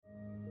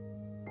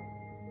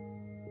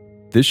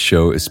This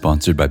show is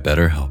sponsored by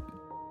BetterHelp.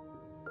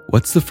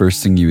 What's the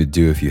first thing you would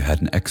do if you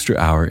had an extra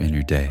hour in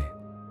your day?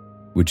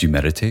 Would you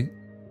meditate?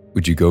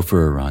 Would you go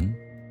for a run?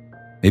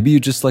 Maybe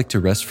you just like to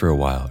rest for a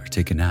while or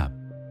take a nap.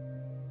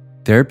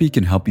 Therapy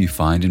can help you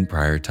find and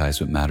prioritize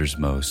what matters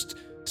most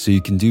so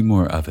you can do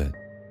more of it.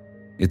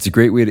 It's a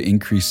great way to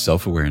increase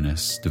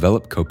self-awareness,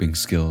 develop coping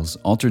skills,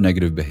 alter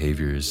negative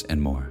behaviors,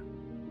 and more.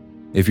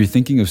 If you're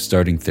thinking of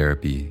starting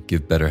therapy,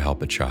 give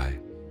BetterHelp a try.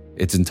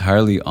 It's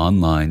entirely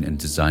online and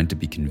designed to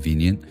be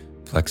convenient,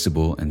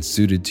 flexible, and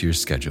suited to your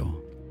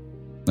schedule.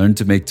 Learn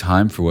to make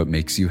time for what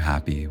makes you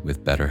happy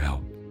with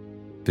BetterHelp.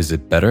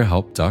 Visit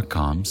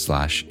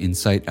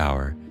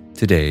betterhelp.com/insighthour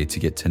today to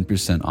get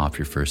 10% off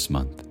your first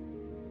month.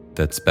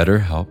 That's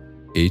BetterHelp,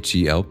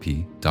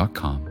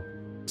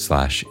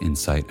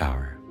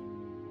 HELP.com/insighthour.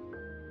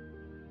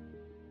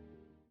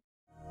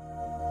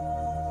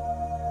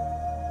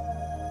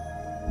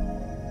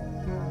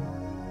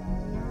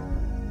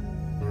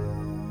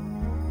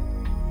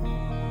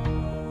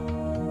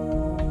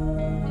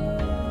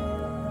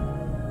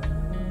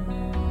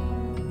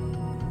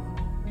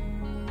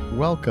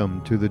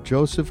 Welcome to the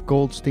Joseph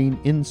Goldstein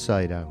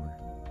Insight Hour.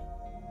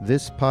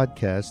 This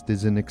podcast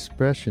is an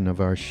expression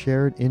of our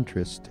shared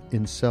interest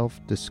in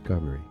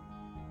self-discovery.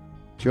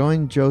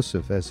 Join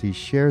Joseph as he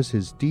shares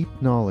his deep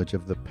knowledge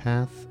of the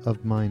path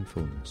of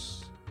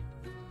mindfulness.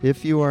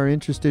 If you are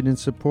interested in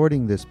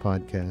supporting this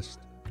podcast,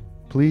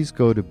 please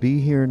go to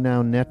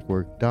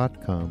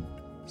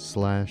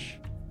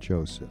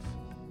BeHereNowNetwork.com/Joseph.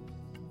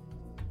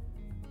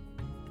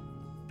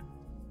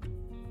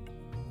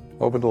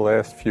 Over the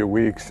last few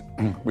weeks,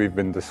 we've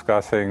been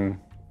discussing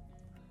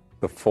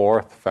the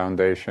fourth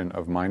foundation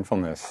of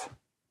mindfulness,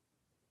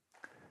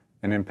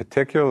 and in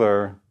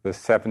particular, the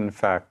 7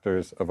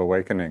 factors of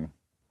awakening.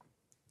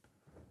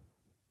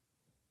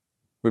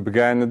 We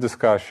began the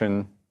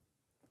discussion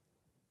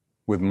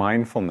with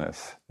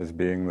mindfulness as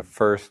being the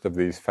first of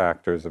these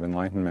factors of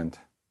enlightenment,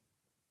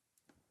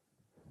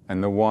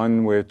 and the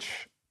one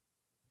which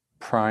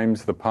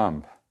primes the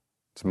pump.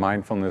 It's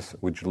mindfulness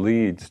which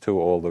leads to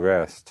all the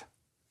rest.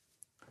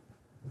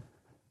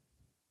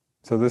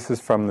 So this is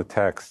from the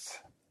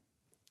text.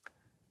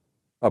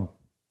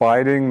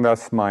 Abiding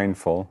thus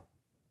mindful,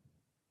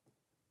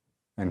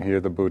 and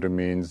here the Buddha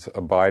means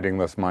abiding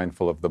thus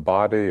mindful of the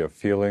body, of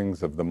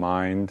feelings, of the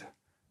mind,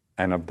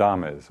 and of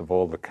dhammas, of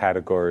all the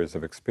categories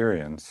of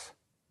experience.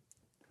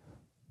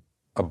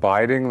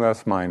 Abiding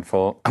thus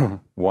mindful,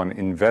 one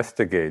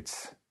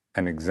investigates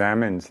and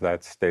examines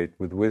that state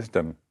with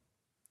wisdom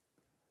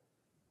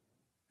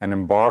and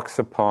embarks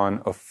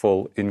upon a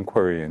full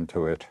inquiry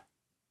into it.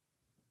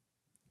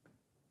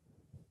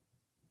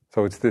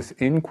 So it's this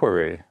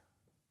inquiry,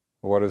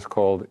 what is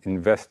called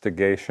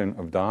investigation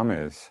of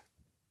dhammas.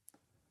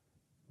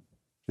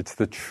 It's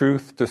the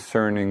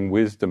truth-discerning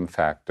wisdom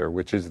factor,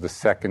 which is the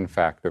second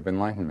factor of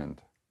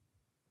enlightenment.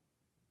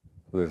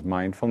 So there's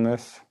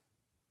mindfulness,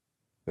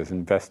 there's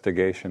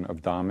investigation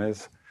of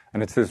dhammas,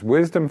 and it's this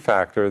wisdom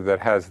factor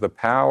that has the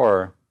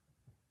power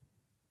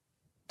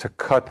to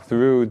cut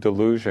through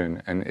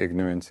delusion and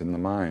ignorance in the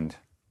mind.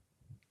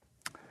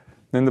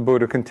 Then the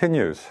Buddha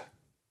continues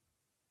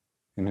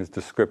in his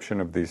description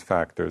of these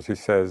factors. He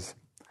says,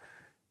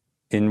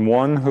 in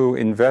one who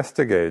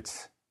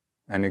investigates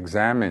and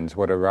examines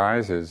what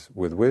arises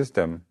with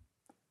wisdom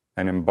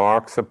and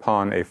embarks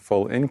upon a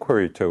full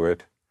inquiry to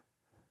it,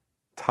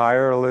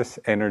 tireless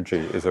energy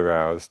is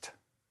aroused.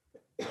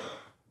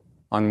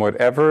 On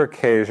whatever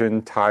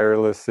occasion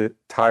tireless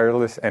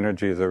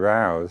energy is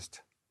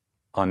aroused,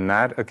 on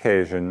that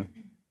occasion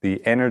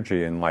the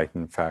energy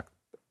enlightenment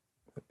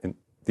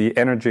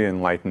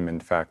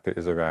factor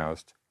is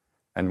aroused.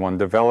 And one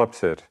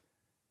develops it,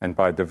 and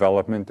by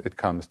development it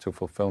comes to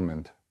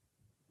fulfillment.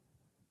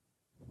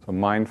 So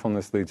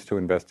mindfulness leads to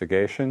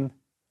investigation.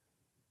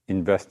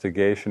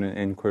 Investigation and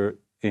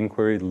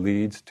inquiry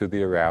leads to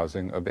the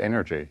arousing of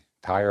energy,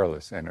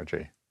 tireless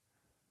energy.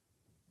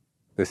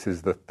 This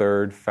is the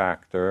third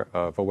factor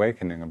of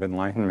awakening, of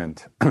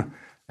enlightenment.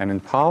 And in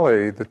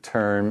Pali, the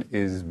term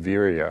is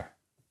virya.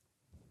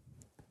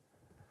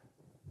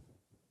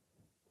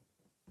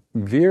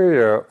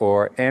 Virya,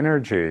 or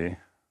energy,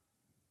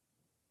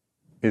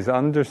 is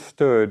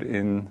understood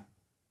in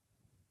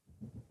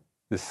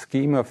the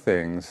scheme of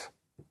things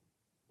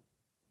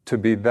to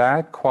be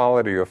that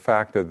quality or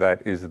factor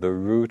that is the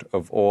root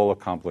of all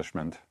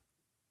accomplishment.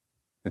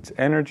 It's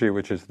energy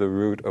which is the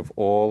root of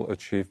all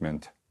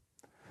achievement.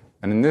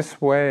 And in this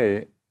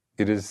way,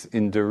 it is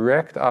in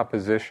direct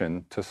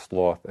opposition to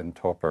sloth and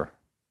torpor.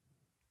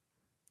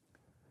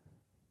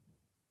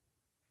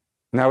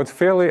 Now, it's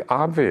fairly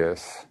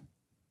obvious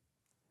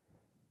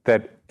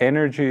that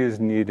energy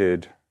is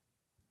needed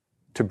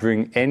to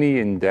bring any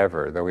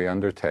endeavor that we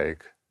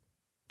undertake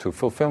to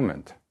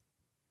fulfillment,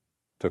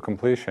 to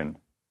completion.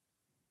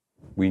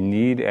 We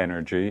need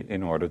energy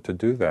in order to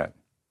do that.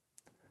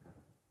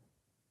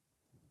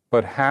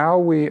 But how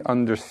we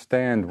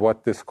understand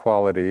what this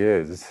quality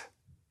is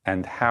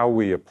and how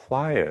we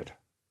apply it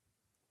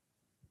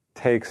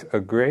takes a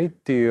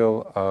great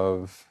deal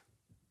of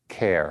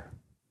care.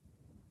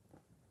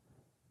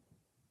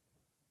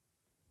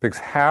 Because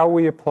how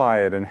we apply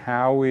it and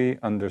how we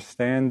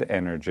understand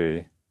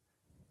energy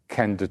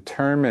can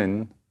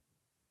determine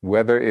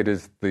whether it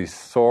is the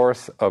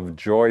source of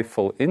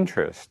joyful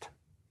interest,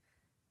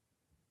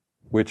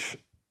 which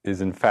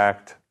is in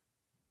fact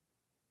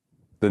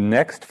the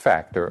next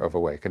factor of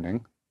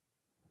awakening.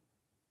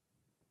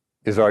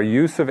 Is our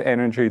use of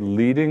energy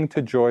leading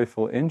to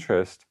joyful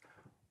interest,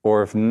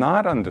 or if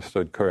not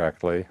understood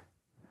correctly,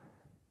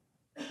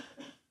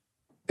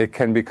 it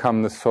can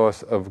become the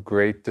source of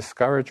great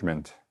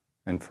discouragement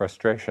and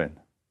frustration.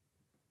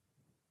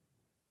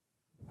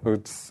 So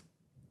it's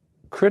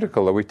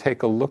critical that we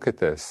take a look at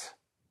this,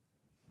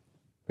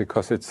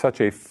 because it's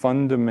such a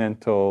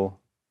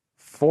fundamental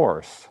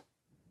force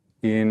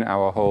in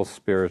our whole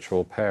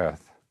spiritual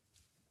path.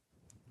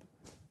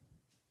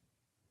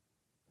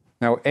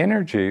 Now,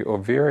 energy, or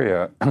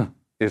virya,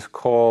 is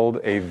called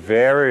a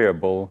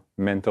variable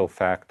mental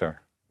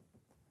factor.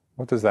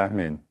 What does that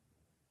mean?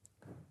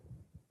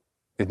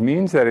 It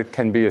means that it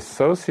can be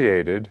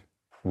associated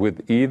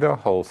with either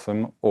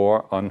wholesome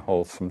or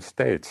unwholesome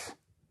states.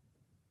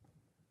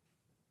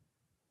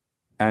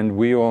 And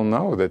we all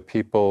know that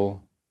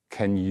people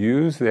can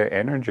use their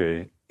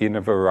energy in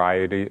a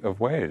variety of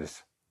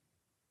ways.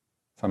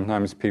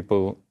 Sometimes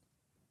people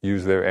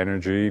use their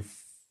energy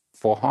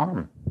for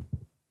harm,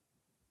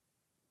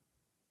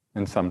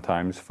 and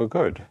sometimes for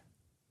good.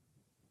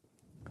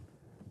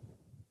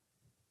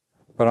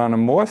 But on a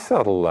more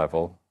subtle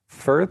level,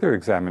 further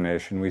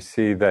examination, we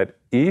see that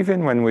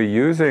even when we're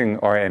using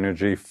our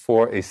energy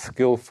for a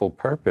skillful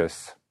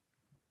purpose,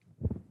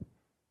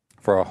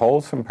 for a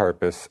wholesome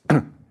purpose,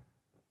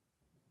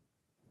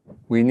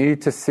 we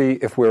need to see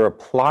if we're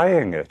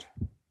applying it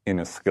in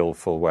a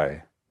skillful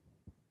way.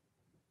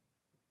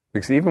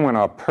 Because even when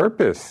our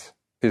purpose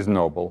is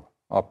noble,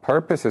 our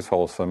purpose is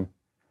wholesome,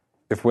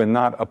 if we're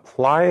not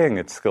applying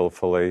it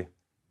skillfully,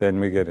 then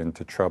we get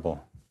into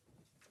trouble.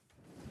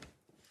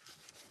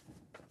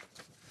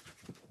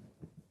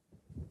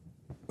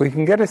 We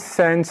can get a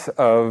sense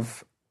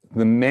of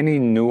the many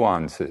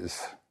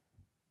nuances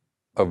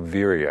of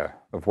virya,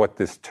 of what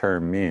this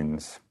term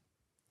means,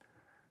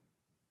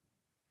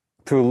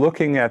 through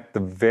looking at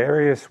the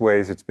various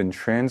ways it's been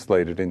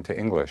translated into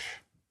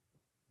English.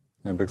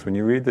 Because when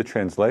you read the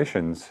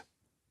translations,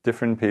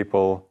 different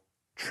people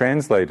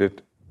translate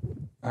it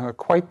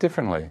quite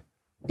differently,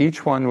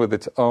 each one with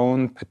its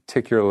own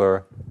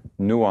particular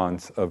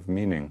nuance of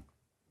meaning.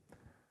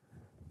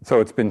 So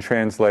it's been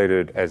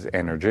translated as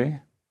energy,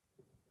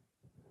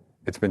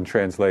 it's been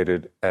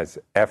translated as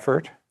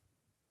effort,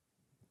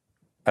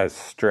 as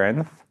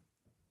strength,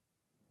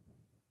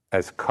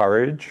 as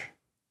courage,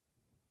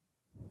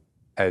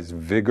 as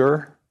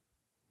vigor,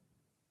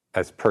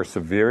 as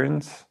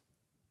perseverance,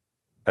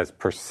 as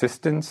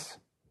persistence.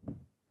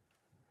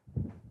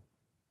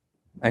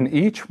 And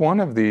each one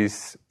of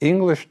these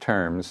English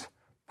terms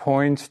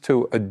points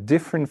to a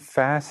different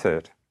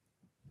facet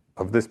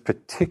of this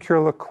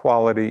particular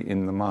quality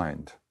in the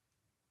mind,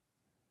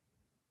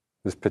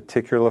 this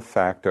particular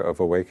factor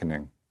of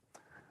awakening.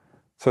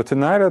 So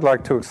tonight I'd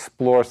like to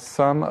explore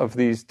some of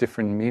these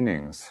different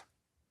meanings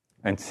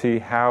and see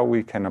how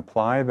we can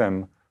apply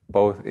them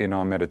both in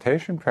our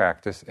meditation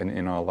practice and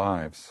in our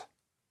lives.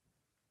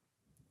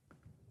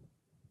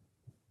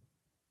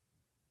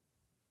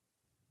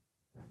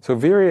 So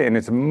virya, in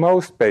its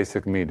most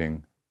basic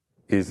meaning,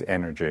 is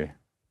energy,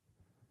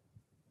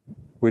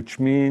 which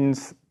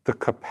means the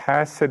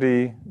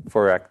capacity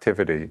for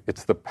activity.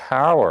 It's the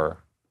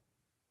power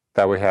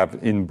that we have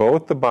in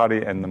both the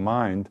body and the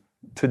mind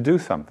to do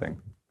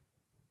something.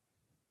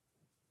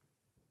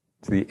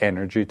 It's the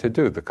energy to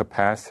do, the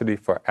capacity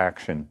for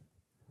action.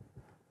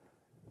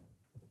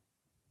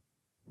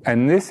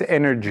 And this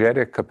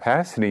energetic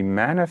capacity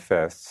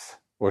manifests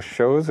or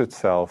shows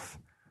itself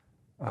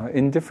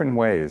in different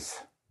ways.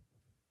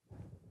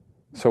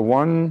 So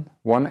one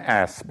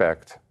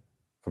aspect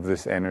of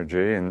this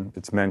energy, and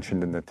it's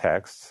mentioned in the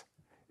texts,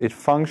 it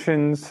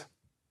functions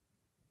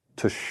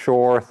to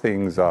shore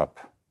things up.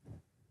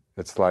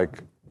 It's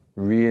like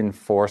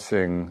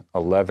reinforcing a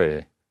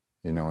levee,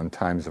 in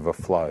times of a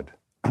flood.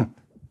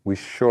 We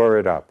shore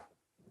it up.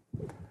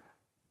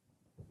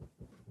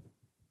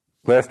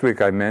 Last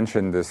week I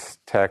mentioned this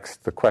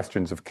text, The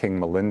Questions of King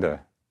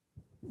Milinda,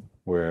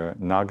 where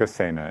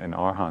Nagasena, an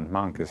Arhat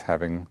monk, is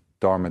having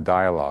Dharma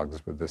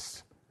dialogues with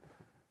this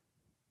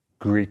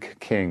Greek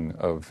king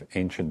of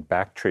ancient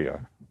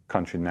Bactria,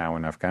 country now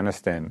in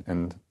Afghanistan,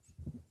 and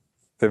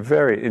they're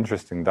very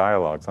interesting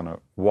dialogues on a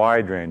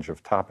wide range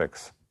of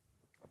topics.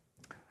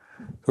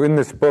 So in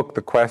this book,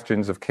 The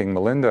Questions of King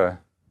Milinda,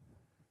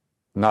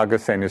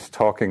 Nagasena is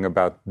talking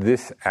about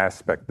this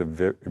aspect of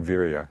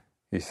virya.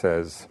 He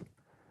says,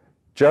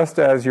 "Just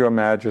as your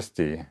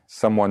majesty,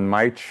 someone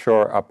might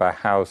shore up a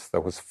house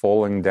that was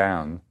falling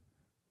down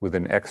with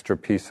an extra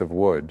piece of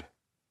wood,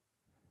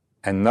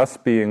 and thus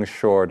being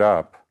shored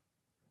up,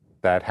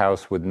 that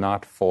house would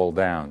not fall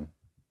down.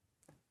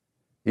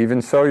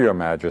 Even so, your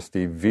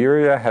majesty,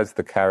 virya has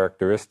the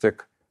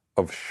characteristic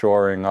of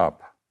shoring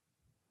up."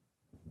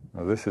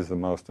 Now, this is the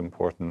most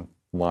important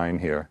line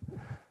here.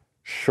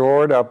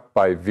 shored up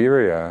by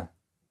virya,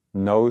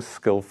 no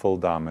skillful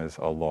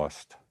dhammas are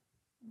lost.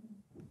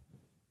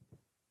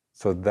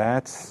 So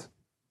that's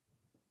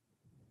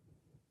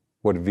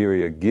what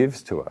virya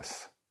gives to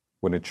us.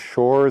 When it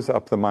shores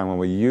up the mind, when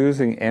we're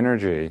using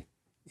energy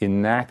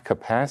in that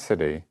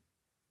capacity,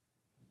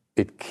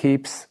 it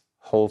keeps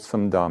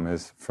wholesome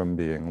dhammas from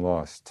being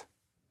lost.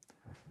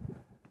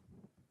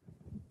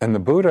 And the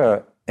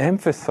Buddha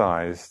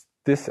emphasized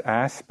this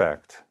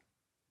aspect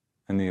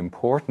and the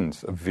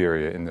importance of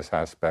virya in this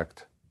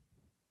aspect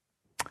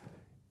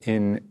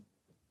in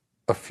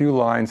a few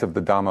lines of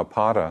the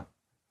Dhammapada,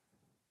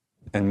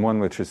 and one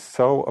which is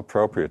so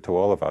appropriate to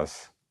all of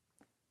us.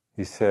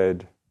 He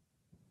said,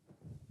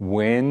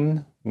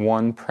 when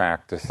one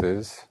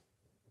practices,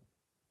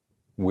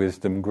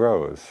 wisdom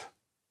grows.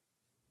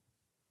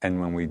 And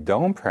when we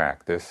don't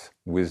practice,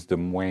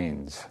 wisdom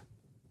wanes.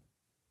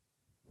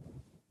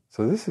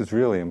 So this is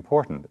really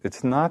important.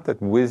 It's not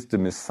that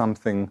wisdom is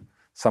something,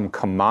 some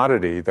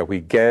commodity that we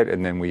get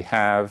and then we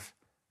have.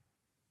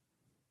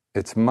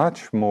 It's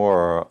much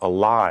more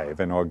alive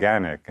and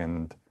organic.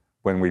 And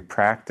when we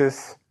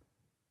practice,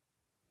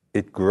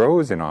 it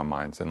grows in our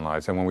minds and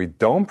lives. And when we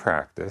don't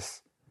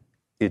practice,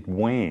 it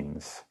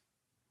wanes.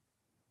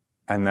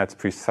 And that's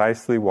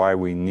precisely why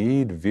we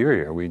need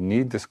virya. We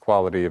need this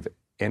quality of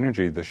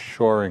energy, the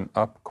shoring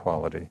up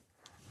quality,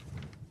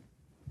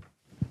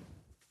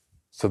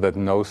 so that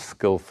no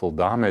skillful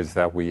dhammas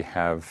that we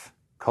have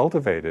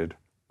cultivated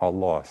are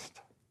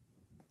lost.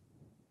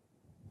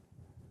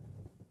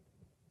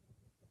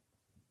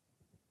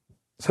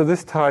 So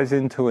this ties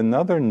into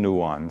another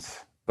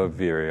nuance of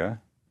virya,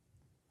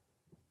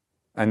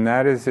 and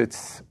that is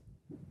its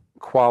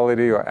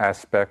quality or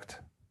aspect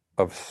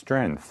of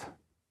strength.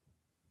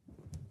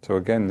 So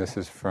again, this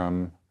is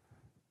from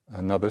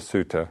another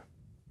sutta.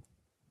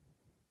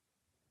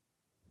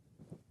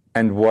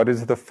 And what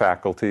is the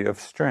faculty of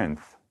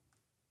strength?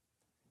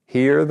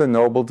 Here the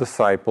noble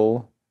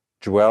disciple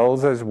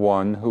dwells as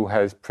one who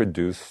has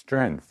produced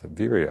strength,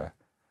 virya,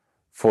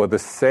 for the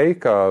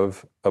sake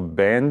of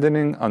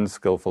abandoning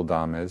unskillful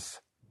dhammas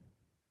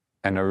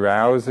and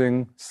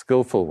arousing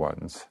skillful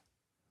ones.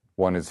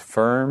 One is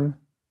firm,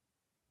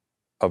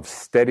 of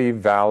steady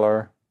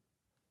valor,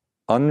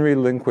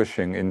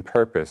 unrelinquishing in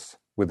purpose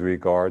with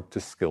regard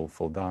to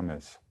skillful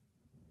dhammas.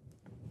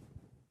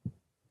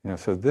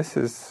 So this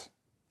is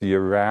the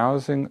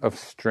arousing of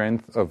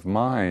strength of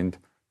mind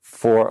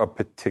for a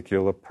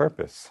particular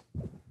purpose.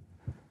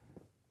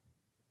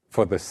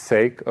 For the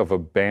sake of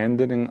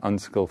abandoning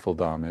unskillful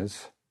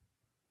dhammas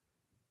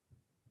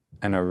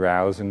and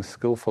arousing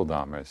skillful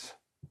dhammas.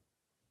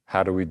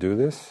 How do we do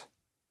this?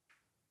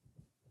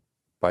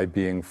 By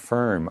being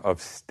firm,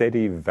 of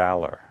steady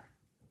valor,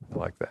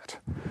 like that.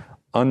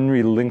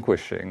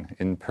 Unrelinquishing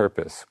in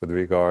purpose with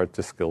regard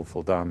to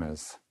skillful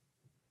dhammas.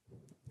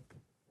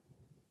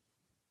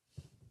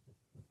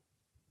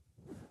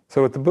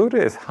 So what the Buddha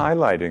is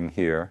highlighting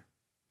here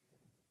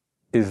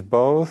is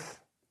both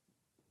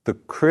the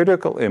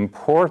critical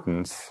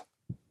importance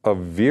of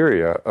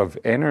virya, of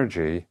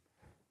energy,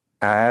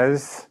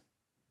 as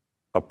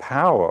a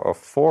power, a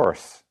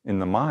force in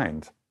the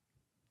mind.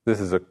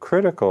 This is a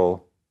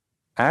critical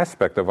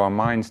aspect of our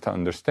minds to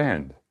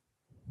understand.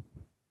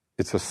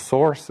 It's a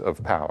source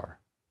of power,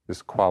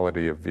 this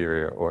quality of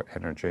virya or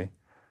energy.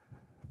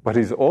 But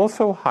he's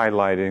also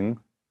highlighting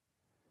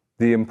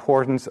the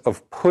importance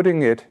of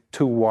putting it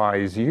to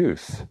wise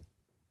use.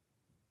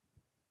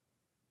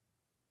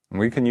 And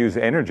we can use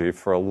energy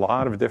for a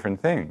lot of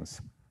different things.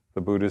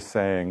 The Buddha is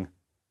saying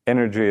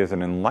energy as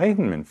an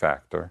enlightenment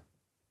factor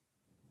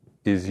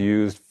is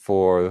used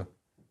for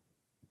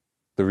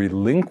the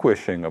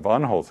relinquishing of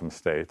unwholesome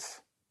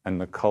states and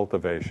the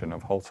cultivation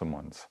of wholesome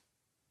ones.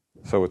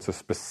 So it's a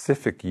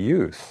specific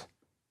use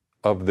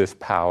of this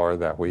power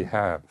that we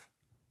have.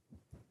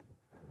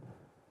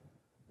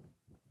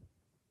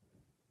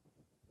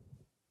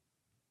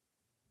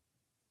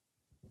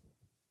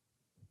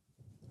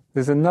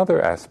 There's another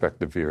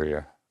aspect of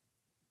virya.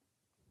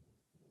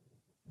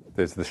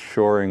 There's the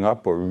shoring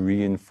up or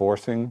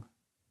reinforcing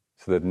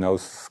so that no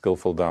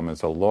skillful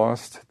dhammas are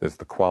lost. There's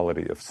the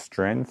quality of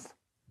strength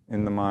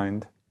in the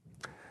mind.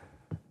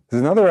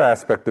 There's another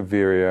aspect of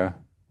virya,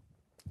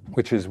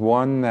 which is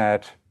one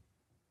that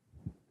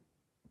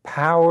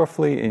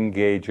powerfully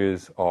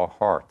engages our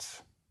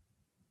hearts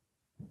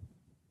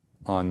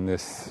on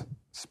this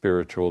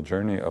spiritual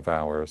journey of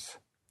ours.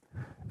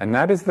 And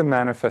that is the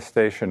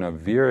manifestation of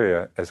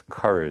virya as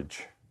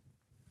courage.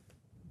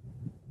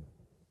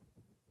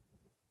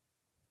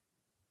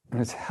 And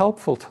it's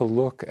helpful to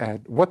look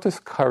at what does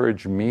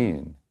courage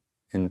mean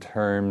in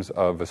terms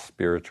of a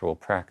spiritual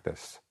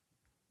practice.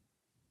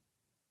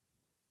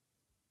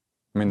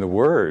 I mean, the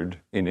word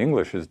in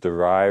English is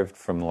derived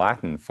from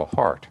Latin for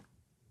heart,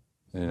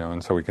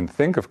 and so we can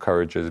think of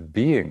courage as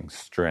being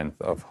strength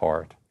of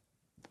heart.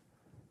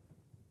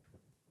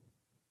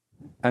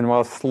 And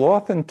while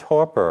sloth and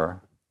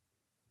torpor,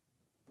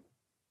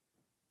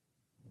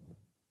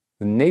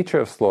 the nature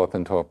of sloth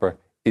and torpor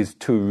is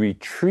to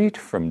retreat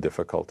from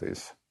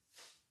difficulties.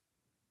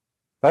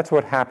 That's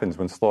what happens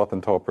when sloth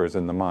and torpor is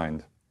in the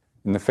mind.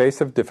 In the face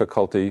of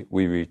difficulty,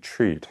 we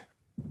retreat.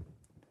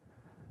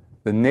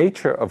 The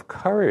nature of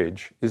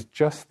courage is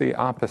just the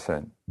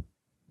opposite.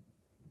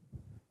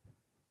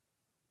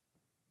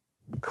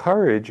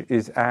 Courage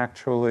is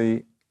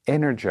actually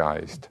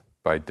energized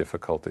by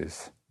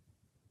difficulties.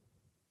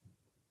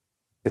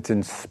 It's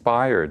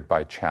inspired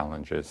by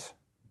challenges,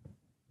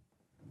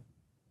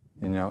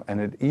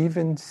 and it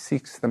even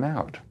seeks them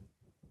out.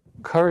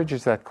 Courage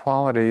is that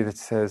quality that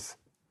says,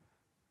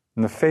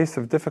 in the face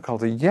of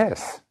difficulty,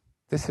 yes,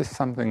 this is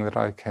something that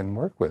I can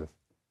work with.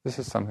 This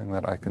is something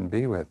that I can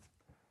be with.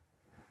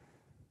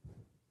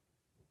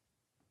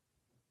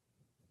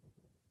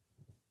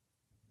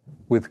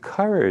 With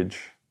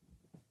courage,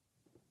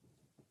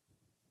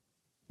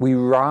 we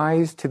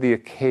rise to the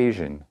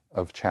occasion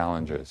of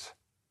challenges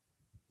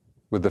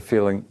with the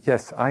feeling,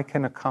 yes, I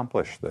can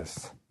accomplish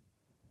this.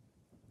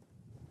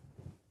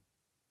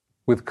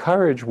 With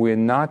courage, we're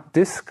not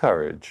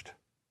discouraged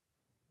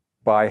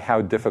by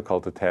how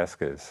difficult a task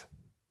is.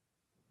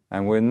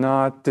 And we're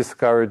not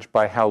discouraged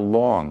by how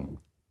long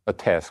a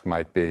task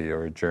might be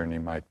or a journey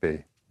might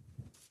be.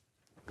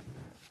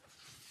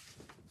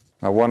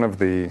 Now, one of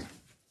the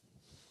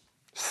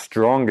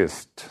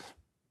strongest,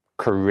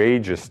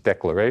 courageous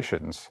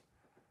declarations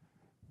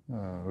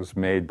was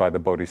made by the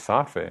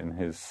Bodhisattva in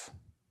his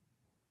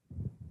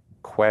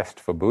quest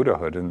for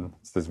Buddhahood, and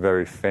it's this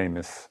very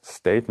famous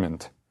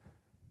statement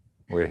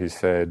where he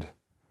said,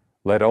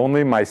 "Let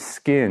only my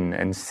skin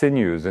and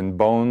sinews and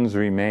bones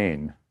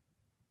remain,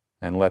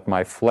 and let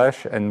my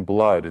flesh and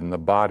blood in the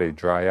body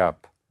dry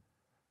up.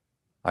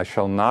 I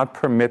shall not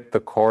permit the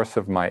course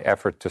of my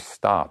effort to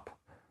stop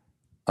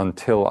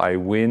until I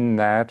win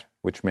that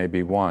which may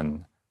be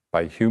won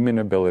by human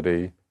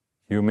ability,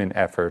 human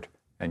effort,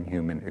 and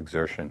human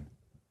exertion."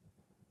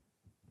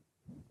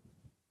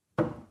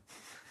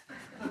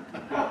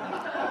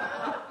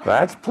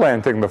 That's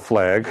planting the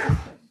flag.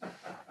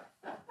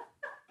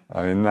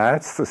 I mean,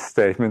 that's the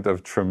statement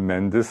of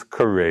tremendous,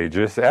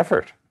 courageous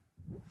effort.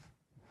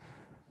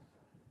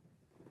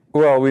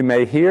 Well, we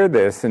may hear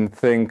this and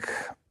think,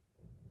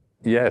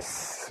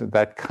 yes,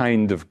 that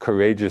kind of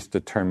courageous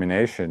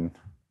determination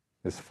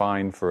is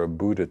fine for a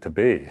Buddha to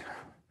be.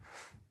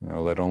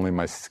 Let only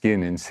my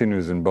skin and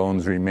sinews and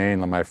bones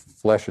remain, let my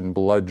flesh and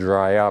blood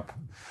dry up.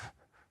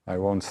 I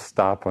won't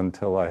stop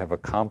until I have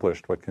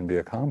accomplished what can be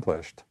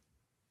accomplished.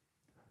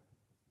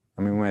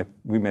 I mean,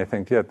 we may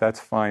think, yeah, that's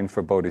fine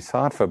for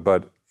Bodhisattva,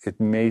 but it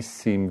may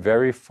seem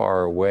very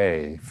far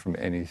away from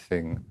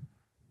anything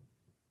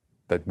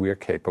that we're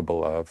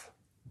capable of.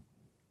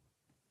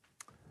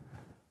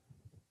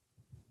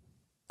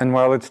 And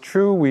while it's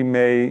true we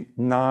may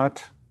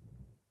not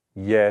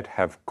yet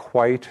have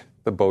quite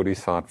the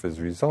Bodhisattva's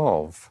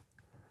resolve,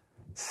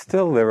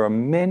 still there are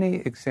many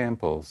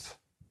examples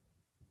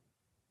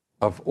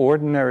of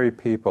ordinary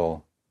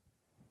people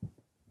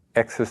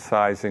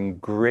exercising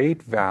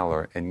great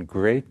valor and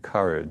great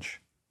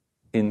courage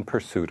in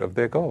pursuit of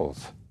their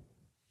goals.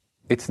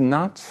 It's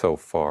not so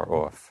far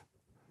off.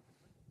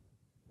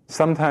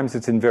 Sometimes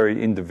it's in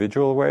very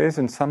individual ways,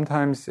 and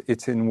sometimes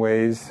it's in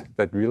ways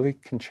that really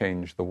can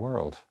change the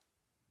world.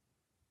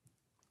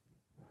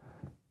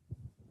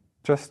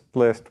 Just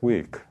last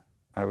week,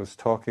 I was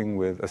talking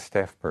with a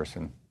staff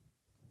person.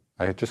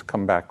 I had just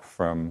come back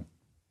from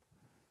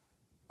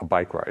a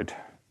bike ride,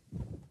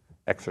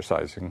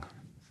 exercising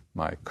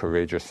my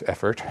courageous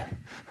effort.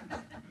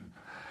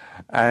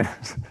 And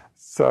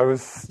so I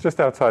was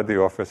just outside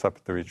the office up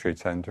at the retreat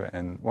center,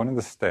 and one of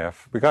the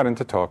staff, we got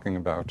into talking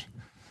about,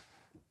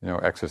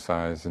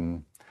 exercise,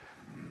 and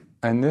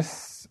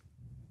this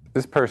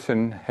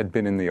person had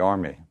been in the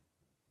army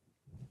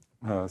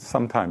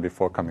sometime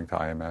before coming to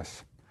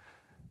IMS.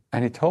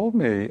 And he told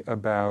me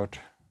about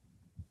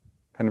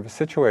kind of a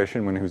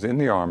situation when he was in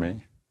the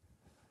army,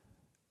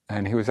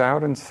 and he was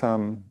out in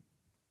some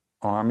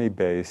army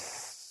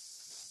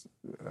base,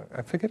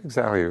 I forget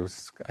exactly, it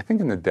was, I think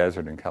in the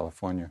desert in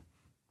California.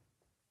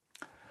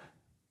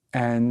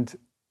 And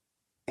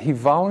he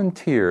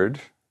volunteered,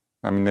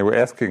 I mean, they were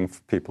asking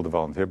people to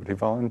volunteer, but he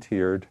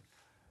volunteered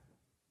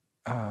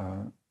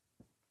to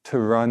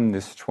run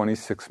this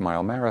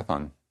 26-mile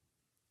marathon.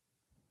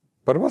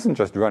 But it wasn't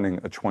just running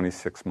a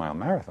 26-mile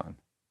marathon.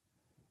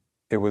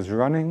 It was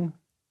running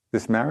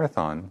this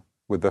marathon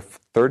with a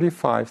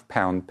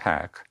 35-pound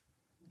pack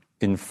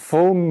in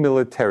full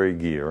military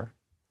gear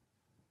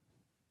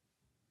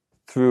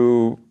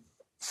through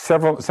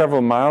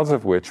several miles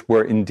of which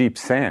were in deep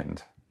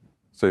sand.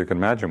 So you can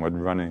imagine what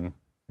running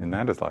in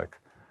that is like.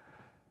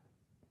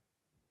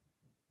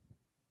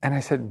 And I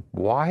said,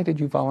 "Why did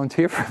you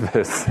volunteer for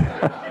this?"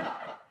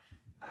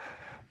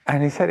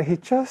 And he said he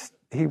just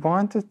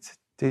wanted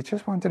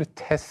to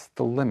test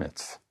the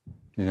limits,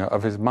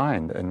 of his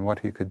mind and what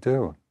he could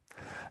do.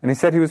 And he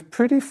said he was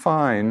pretty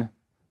fine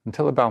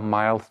until about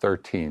mile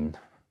 13.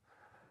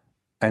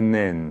 And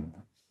then,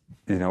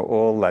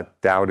 all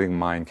that doubting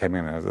mind came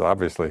in.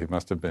 Obviously, he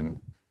must have been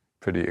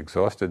pretty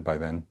exhausted by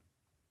then.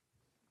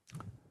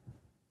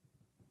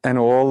 And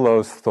all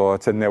those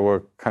thoughts, and there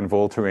were kind of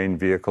all-terrain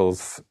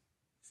vehicles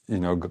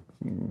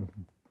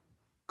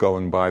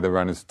going by the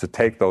runners to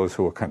take those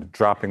who were kind of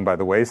dropping by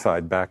the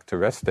wayside back to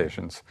rest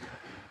stations.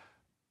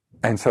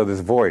 And so this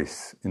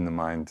voice in the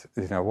mind,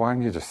 why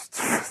don't you just,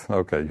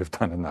 okay, you've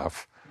done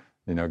enough,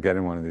 get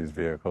in one of these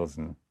vehicles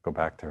and go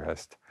back to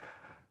rest.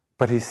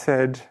 But he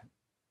said,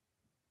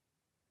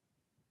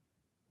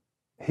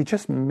 he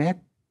just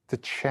met the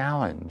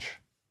challenge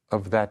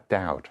of that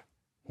doubt.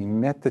 He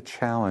met the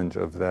challenge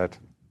of that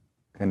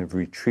kind of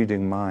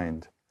retreating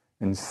mind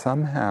and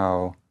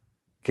somehow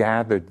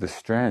gathered the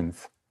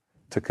strength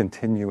to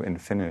continue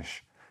and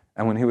finish.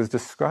 And when he was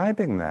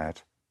describing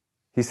that,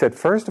 he said,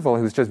 first of all,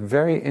 he was just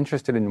very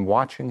interested in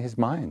watching his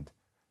mind,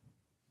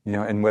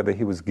 and whether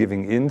he was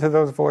giving in to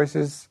those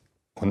voices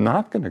or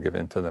not going to give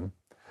in to them.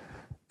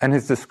 And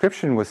his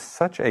description was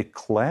such a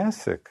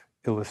classic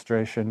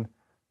illustration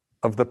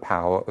of the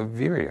power of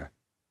virya.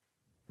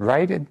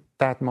 Right at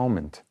that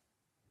moment,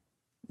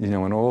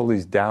 when all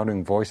these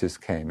doubting voices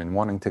came and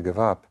wanting to give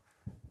up,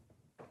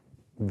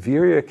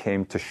 virya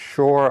came to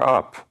shore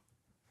up.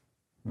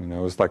 It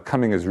was like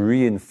coming as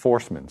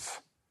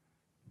reinforcements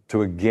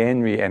to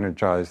again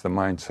re-energize the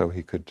mind so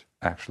he could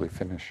actually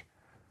finish.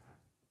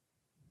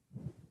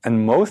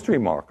 And most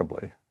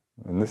remarkably,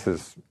 and this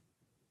is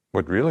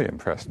what really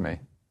impressed me,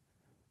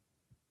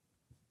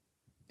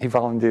 he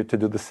volunteered to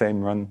do the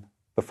same run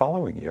the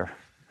following year,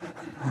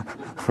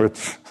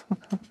 which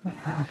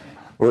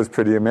was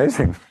pretty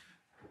amazing.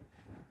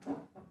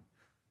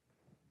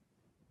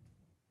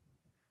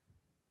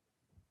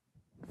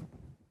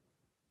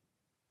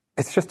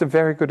 It's just a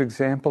very good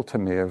example to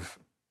me of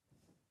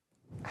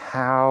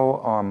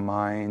how our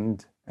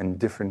mind and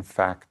different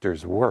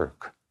factors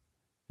work.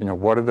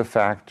 What are the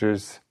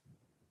factors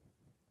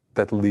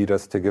that lead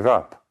us to give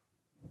up?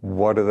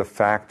 What are the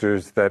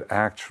factors that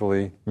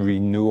actually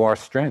renew our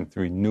strength,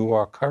 renew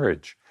our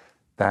courage?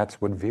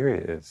 That's what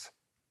virya is.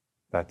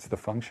 That's the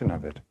function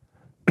of it.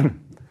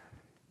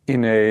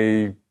 In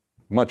a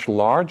much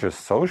larger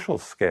social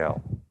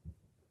scale,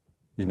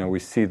 we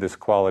see this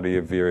quality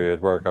of virya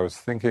at work. I was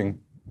thinking,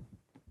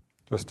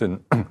 just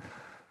in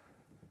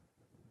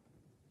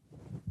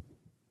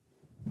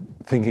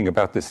thinking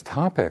about this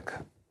topic,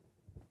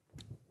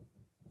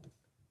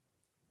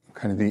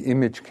 kind of the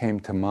image came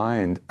to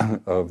mind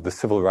of the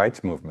civil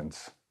rights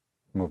movement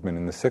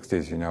in the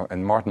 60s,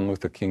 and Martin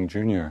Luther King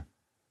Jr.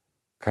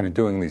 kind of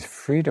doing these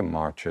freedom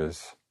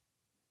marches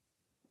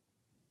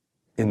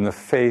in the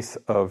face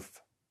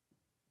of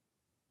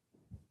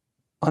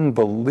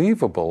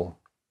unbelievable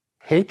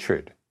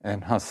hatred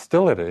and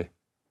hostility,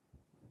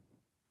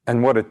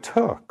 and what it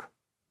took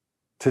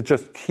to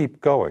just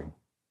keep going,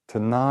 to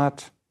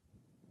not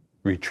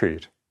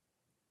retreat.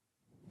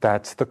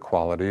 That's the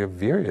quality of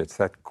virya. It's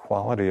that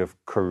quality of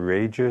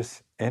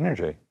courageous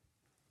energy.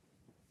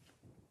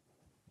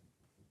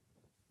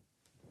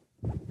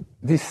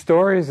 These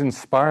stories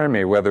inspire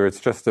me, whether it's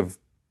just of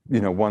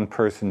one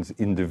person's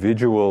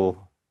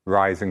individual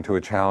rising to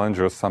a challenge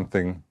or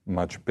something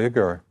much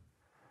bigger.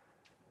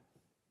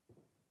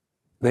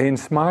 They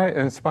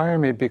inspire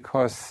me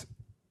because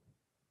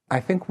I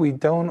think we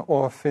don't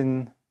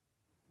often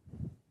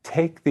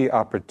take the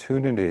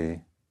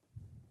opportunity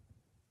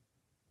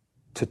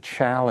to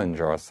challenge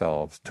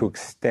ourselves, to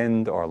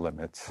extend our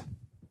limits,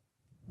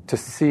 to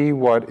see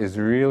what is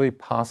really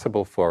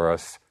possible for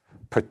us,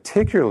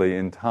 particularly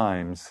in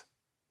times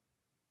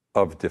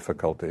of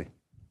difficulty.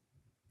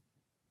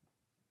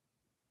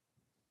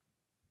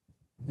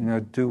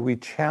 Do we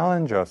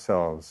challenge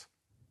ourselves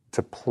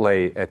to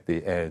play at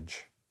the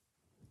edge?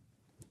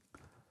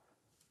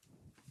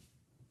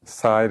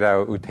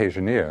 Sayadaw U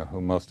Tejaniya,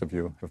 who most of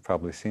you have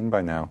probably seen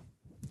by now,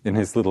 in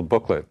his little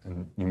booklet,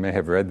 and you may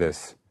have read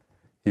this,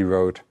 he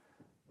wrote,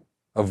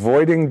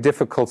 "Avoiding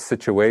difficult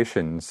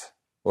situations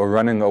or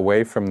running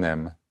away from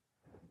them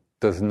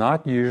does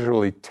not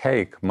usually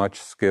take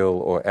much skill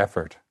or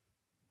effort,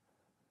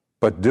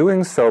 but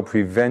doing so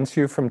prevents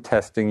you from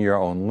testing your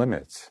own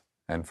limits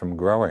and from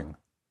growing.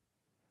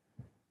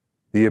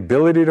 The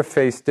ability to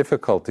face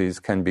difficulties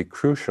can be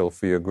crucial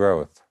for your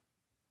growth.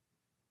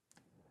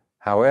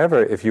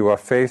 However, if you are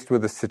faced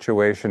with a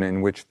situation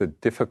in which the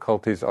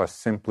difficulties are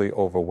simply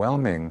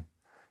overwhelming,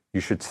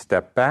 you should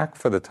step back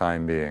for the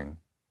time being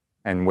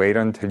and wait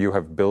until you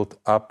have built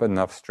up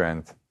enough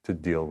strength to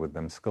deal with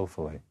them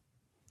skillfully."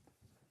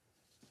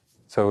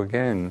 So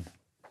again,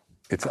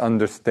 it's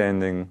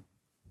understanding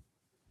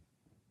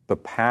the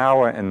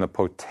power and the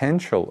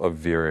potential of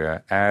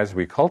virya as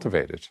we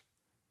cultivate it,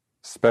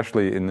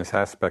 especially in this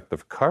aspect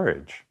of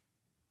courage,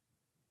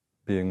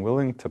 being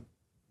willing to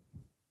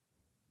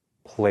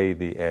play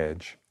the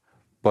edge,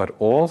 but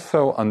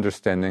also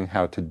understanding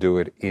how to do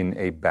it in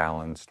a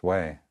balanced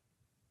way.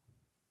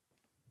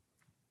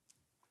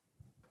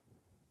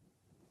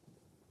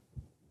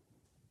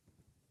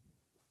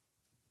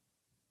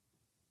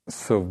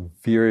 So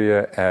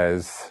virya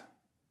as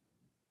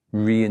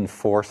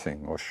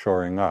reinforcing or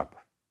shoring up,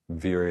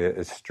 virya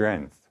as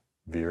strength,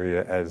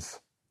 virya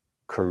as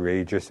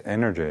courageous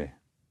energy.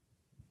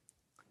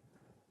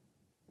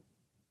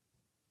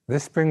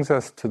 This brings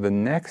us to the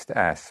next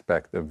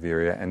aspect of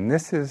virya, and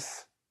this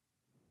is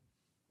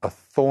a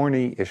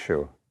thorny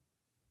issue.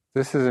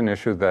 This is an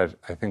issue that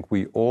I think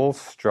we all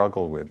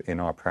struggle with in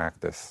our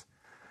practice.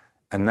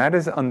 And that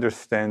is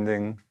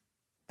understanding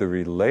the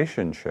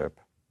relationship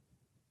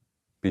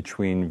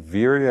between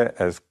virya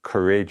as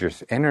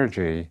courageous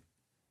energy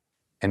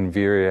and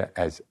virya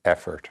as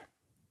effort.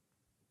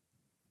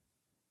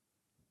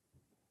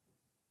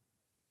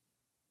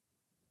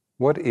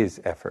 What is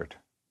effort?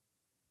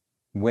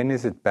 When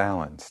is it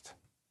balanced?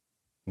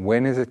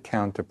 When is it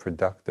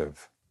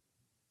counterproductive?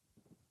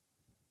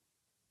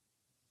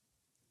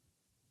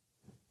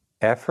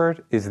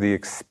 Effort is the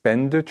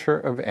expenditure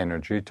of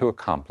energy to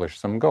accomplish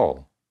some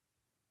goal.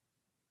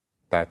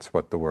 That's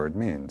what the word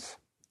means.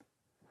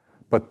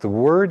 But the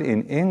word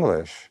in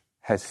English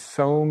has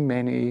so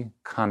many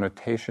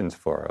connotations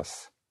for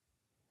us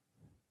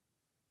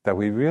that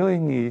we really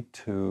need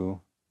to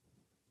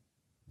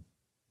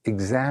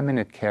examine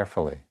it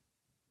carefully.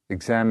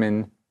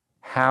 Examine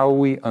how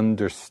we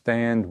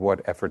understand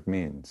what effort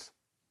means,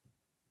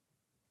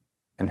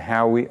 and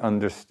how we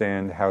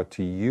understand how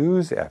to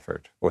use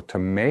effort or to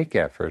make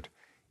effort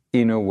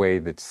in a way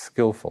that's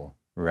skillful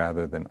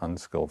rather than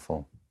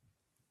unskillful.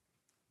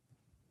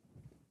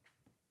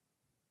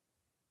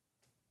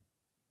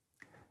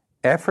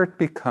 Effort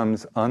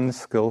becomes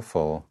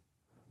unskillful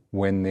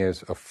when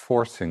there's a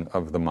forcing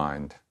of the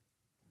mind.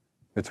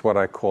 It's what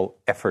I call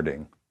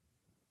efforting.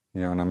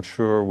 And I'm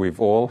sure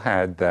we've all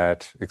had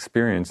that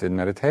experience in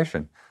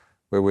meditation,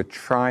 where we're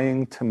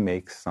trying to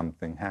make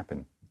something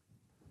happen.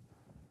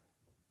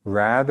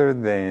 Rather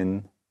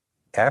than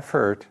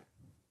effort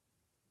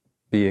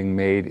being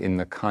made in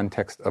the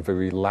context of a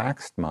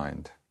relaxed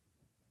mind.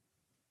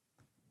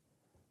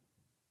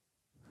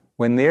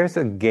 When there's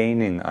a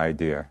gaining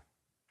idea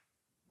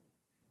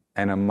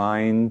and a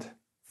mind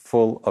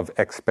full of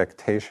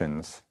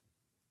expectations,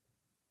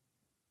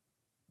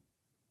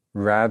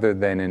 rather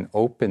than an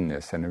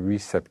openness and a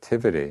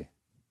receptivity,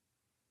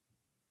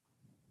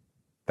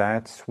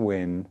 that's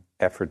when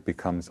effort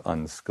becomes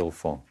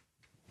unskillful.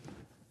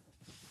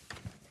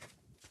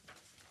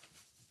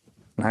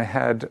 I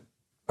had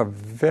a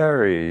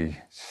very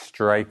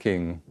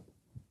striking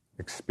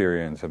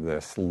experience of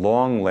this,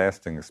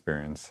 long-lasting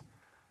experience.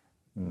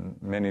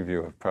 Many of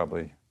you have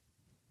probably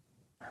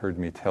heard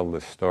me tell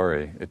this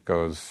story. It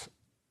goes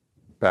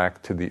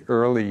back to the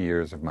early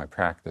years of my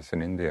practice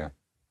in India.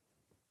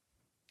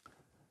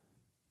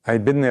 I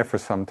had been there for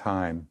some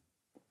time,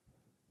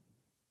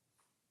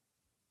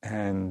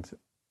 and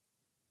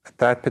at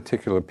that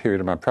particular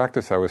period of my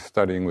practice, I was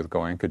studying with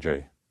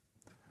Goenkaji.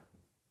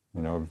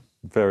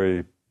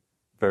 Very,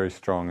 very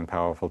strong and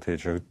powerful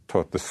teacher who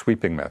taught the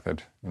sweeping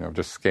method,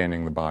 just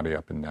scanning the body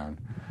up and down.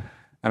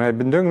 And I'd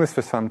been doing this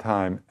for some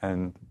time,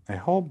 and my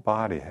whole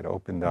body had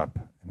opened up.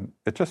 And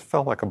it just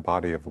felt like a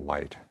body of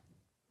light.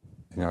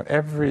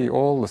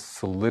 All the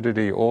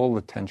solidity, all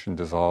the tension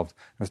dissolved.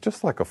 It was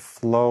just like a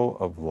flow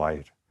of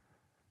light.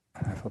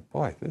 And I thought,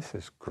 boy, this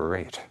is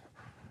great.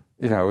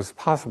 It was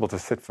possible to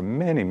sit for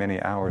many, many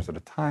hours at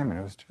a time, and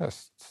it was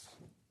just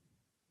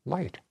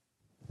light.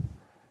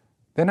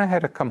 Then I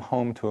had to come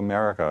home to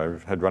America.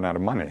 I had run out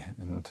of money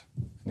and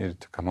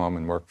needed to come home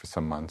and work for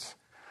some months.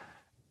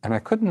 And I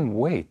couldn't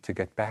wait to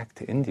get back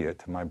to India,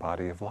 to my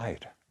body of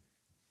light.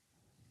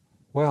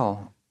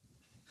 Well,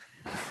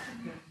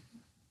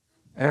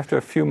 after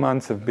a few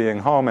months of being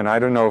home, and I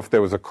don't know if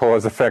there was a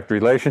cause-effect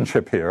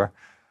relationship here,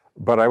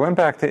 but I went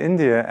back to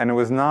India, and it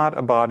was not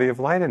a body of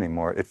light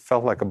anymore. It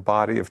felt like a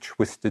body of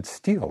twisted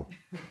steel.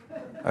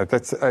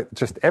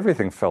 Just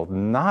everything felt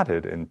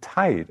knotted and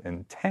tight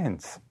and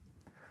tense.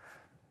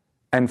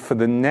 And for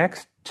the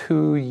next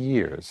 2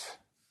 years,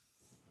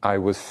 I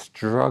was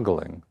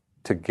struggling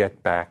to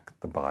get back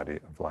the body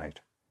of light.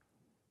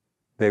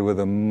 They were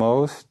the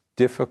most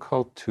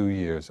difficult 2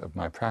 years of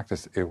my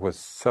practice. It was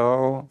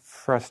so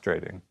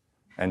frustrating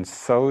and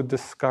so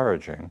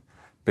discouraging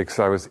because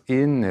I was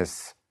in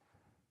this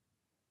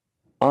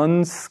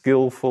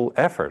unskillful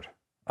effort.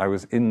 I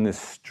was in this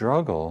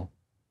struggle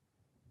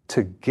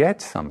to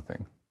get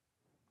something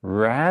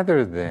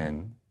rather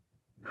than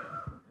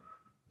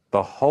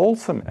the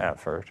wholesome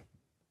effort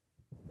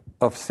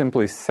of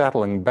simply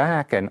settling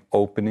back and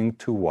opening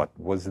to what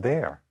was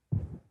there.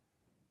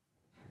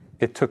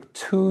 It took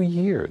 2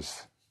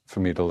 years for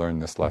me to learn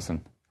this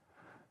lesson.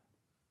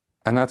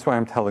 And that's why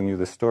I'm telling you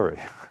this story.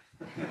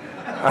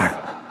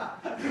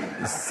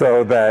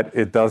 So that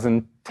it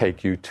doesn't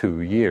take you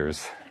 2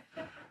 years.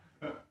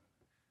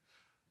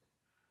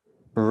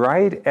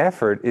 Right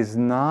effort is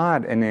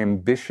not an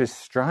ambitious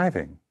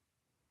striving.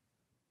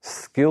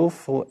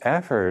 Skillful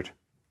effort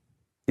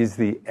is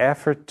the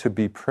effort to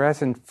be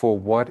present for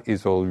what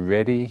is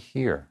already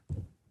here.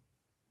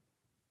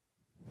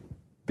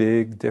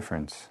 Big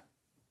difference.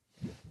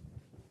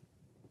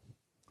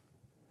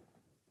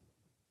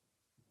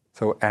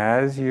 So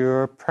as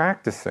you're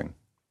practicing,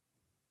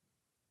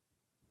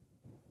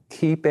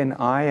 keep an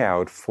eye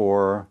out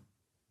for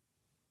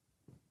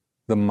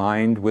the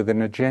mind with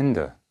an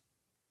agenda,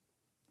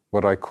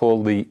 what I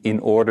call the in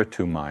order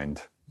to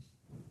mind.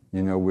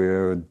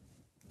 We're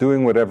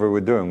doing whatever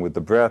we're doing with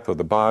the breath or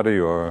the body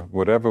or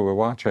whatever we're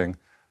watching,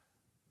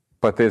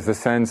 But there's a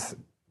sense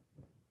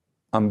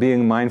I'm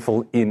being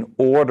mindful in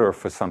order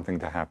for something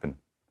to happen,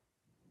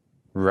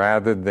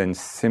 rather than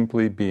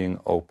simply being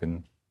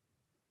open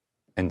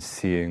and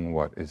seeing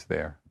what is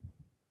there.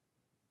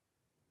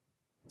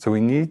 So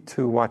we need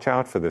to watch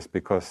out for this,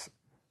 because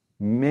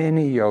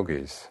many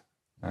yogis,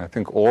 and I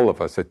think all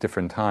of us at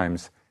different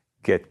times,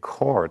 get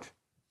caught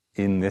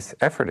in this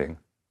efforting,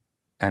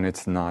 and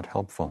it's not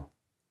helpful.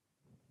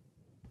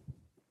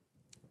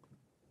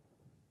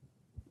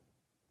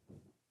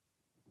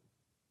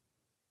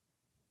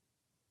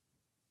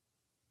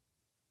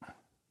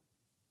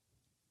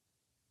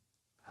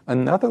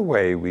 Another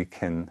way we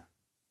can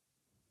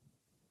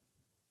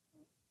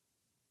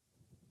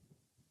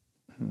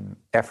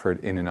effort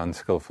in an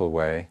unskillful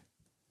way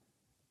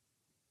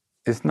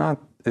is not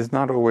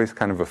always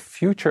kind of a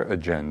future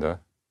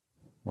agenda,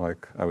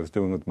 like I was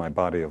doing with my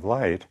body of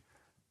light,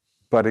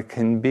 but it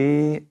can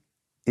be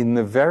in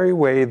the very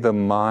way the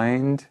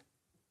mind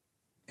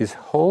is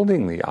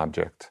holding the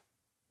object.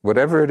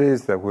 Whatever it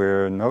is that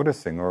we're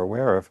noticing or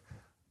aware of,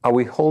 are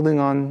we holding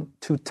on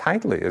too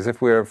tightly, as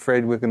if we're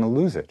afraid we're going to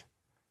lose it?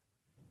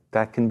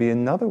 That can be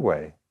another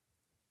way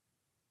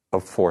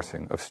of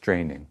forcing, of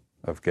straining,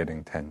 of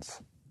getting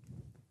tense.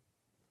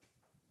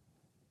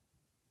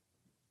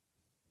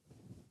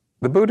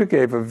 The Buddha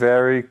gave a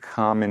very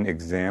common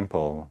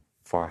example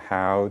for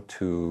how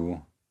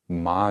to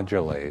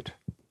modulate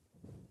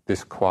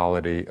this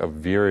quality of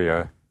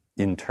virya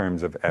in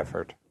terms of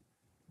effort.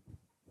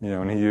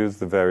 And he used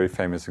the very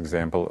famous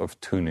example of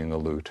tuning a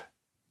lute.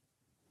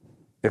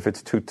 If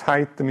it's too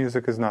tight, the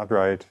music is not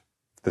right.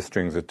 If the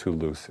strings are too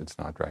loose, it's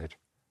not right.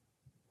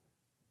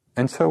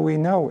 And so we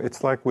know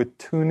it's like we're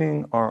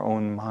tuning our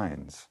own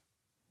minds.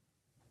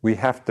 We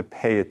have to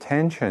pay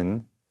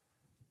attention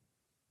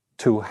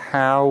to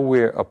how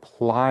we're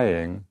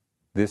applying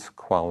this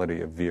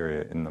quality of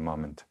virya in the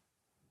moment.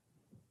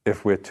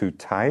 If we're too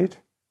tight,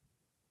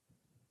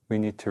 we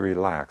need to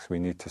relax, we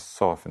need to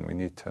soften, we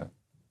need to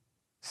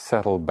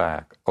settle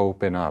back,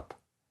 open up.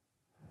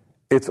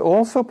 It's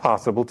also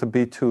possible to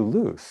be too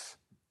loose,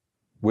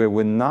 where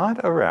we're not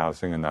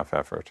arousing enough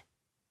effort.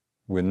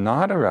 We're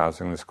not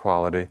arousing this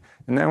quality,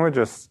 and then we're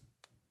just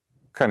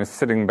kind of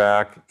sitting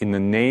back in the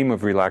name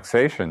of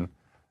relaxation,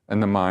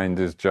 and the mind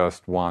is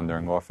just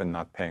wandering off and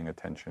not paying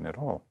attention at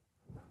all.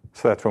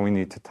 So that's when we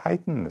need to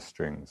tighten the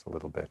strings a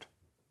little bit.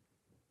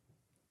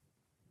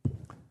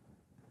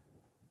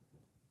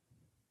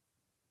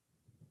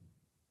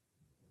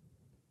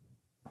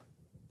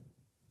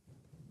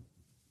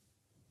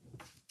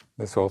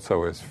 This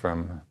also is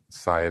from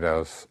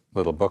Sayadaw's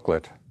little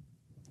booklet.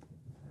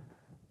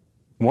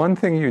 One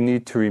thing you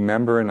need to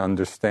remember and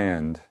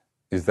understand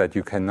is that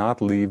you cannot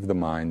leave the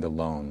mind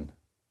alone.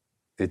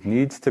 It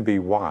needs to be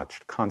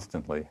watched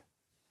constantly.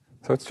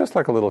 So it's just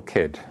like a little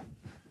kid.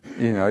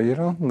 You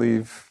don't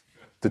leave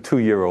the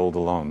 2-year-old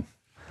alone.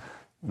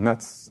 And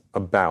that's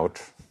about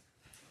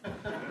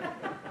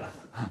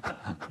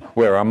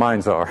where our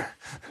minds are.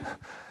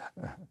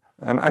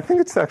 And I think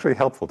it's actually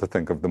helpful to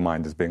think of the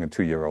mind as being a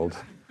 2-year-old,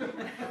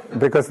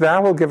 because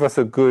that will give us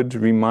a good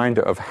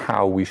reminder of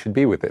how we should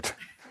be with it.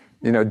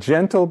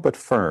 Gentle but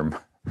firm.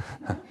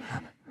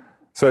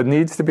 So it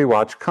needs to be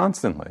watched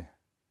constantly.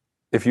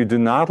 If you do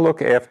not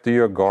look after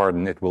your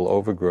garden, it will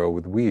overgrow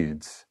with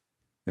weeds.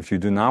 If you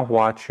do not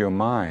watch your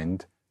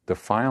mind,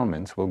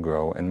 defilements will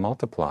grow and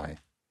multiply.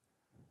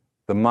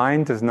 The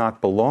mind does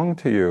not belong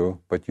to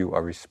you, but you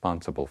are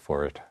responsible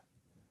for it.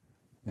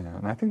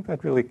 And I think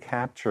that really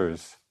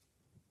captures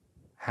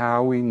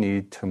how we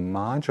need to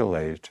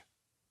modulate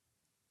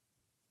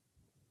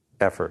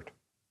effort,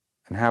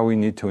 and how we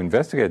need to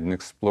investigate and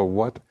explore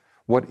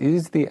what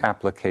is the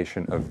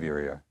application of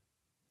virya,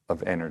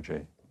 of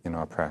energy in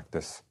our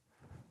practice.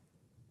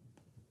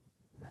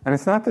 And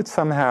it's not that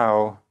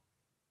somehow,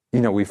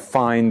 we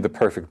find the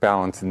perfect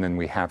balance and then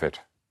we have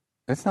it.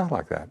 It's not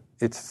like that.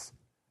 It's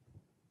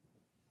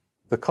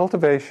the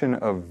cultivation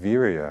of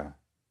virya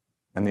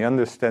and the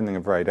understanding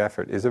of right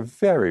effort is a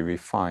very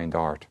refined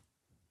art.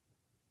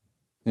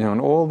 In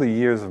all the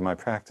years of my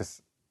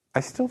practice, I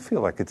still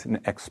feel like it's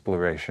an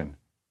exploration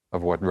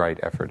of what right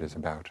effort is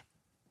about.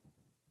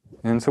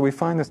 And so we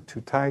find this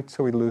too tight,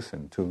 so we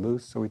loosen. Too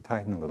loose, so we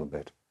tighten a little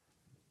bit.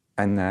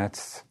 And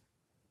that's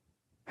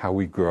how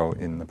we grow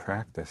in the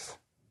practice.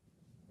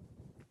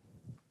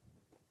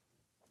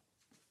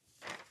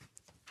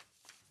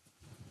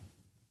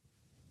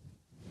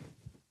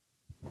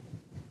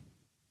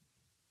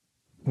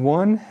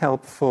 One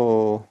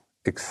helpful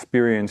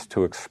experience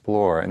to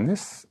explore, and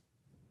this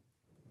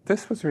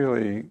was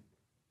really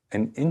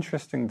an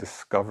interesting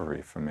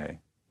discovery for me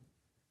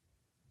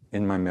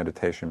in my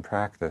meditation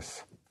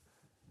practice.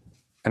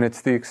 And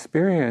it's the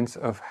experience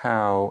of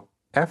how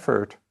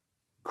effort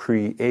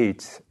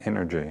creates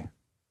energy.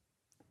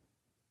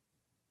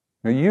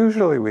 Now,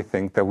 usually we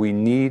think that we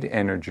need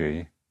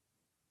energy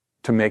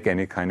to make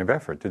any kind of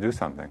effort, to do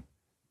something.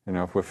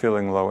 If we're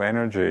feeling low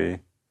energy,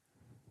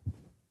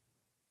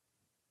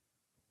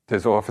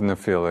 there's often the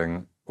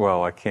feeling,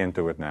 well, I can't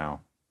do it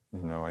now.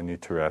 I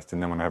need to rest.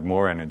 And then when I have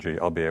more energy,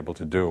 I'll be able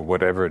to do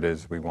whatever it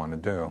is we want to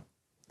do.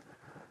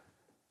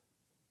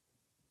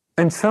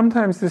 And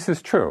sometimes this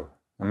is true.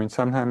 I mean,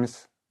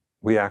 sometimes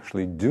we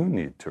actually do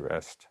need to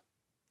rest.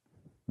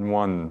 And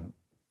one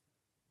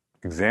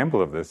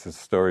example of this is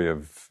the story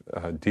of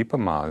Deepa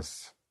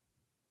Ma's,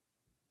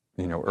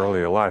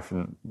 earlier life,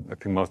 and I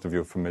think most of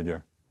you are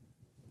familiar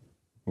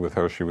with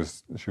her. She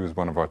was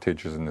one of our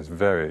teachers in this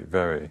very,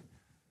 very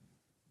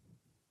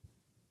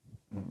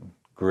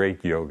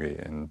great yogi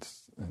and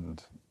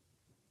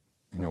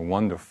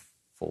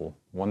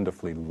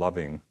wonderfully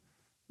loving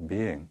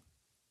being.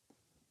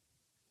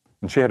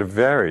 And she had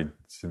a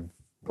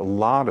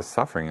lot of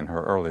suffering in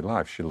her early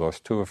life. She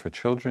lost 2 of her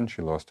children,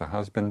 she lost her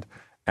husband,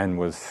 and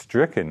was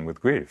stricken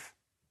with grief.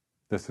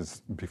 This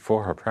is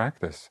before her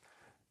practice.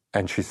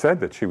 And she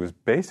said that she was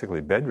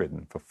basically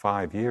bedridden for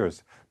 5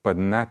 years, but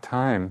in that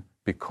time,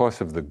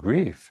 because of the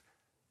grief,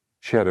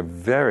 she had a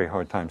very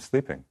hard time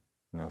sleeping.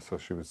 So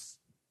she was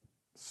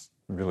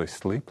really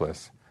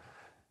sleepless.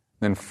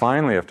 Then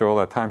finally, after all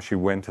that time, she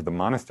went to the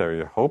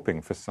monastery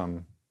hoping for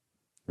some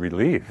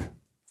relief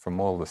from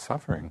all the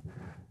suffering.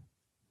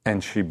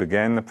 And she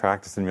began the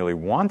practice and really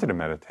wanted to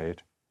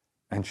meditate.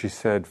 And she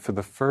said for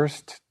the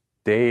first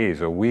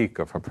days or week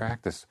of her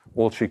practice,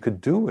 all she could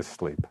do was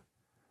sleep.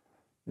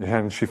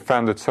 And she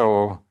found it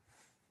so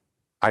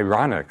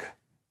ironic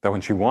that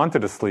when she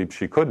wanted to sleep,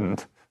 she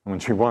couldn't. And when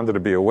she wanted to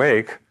be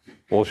awake,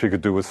 all she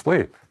could do was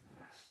sleep.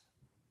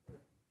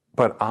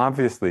 But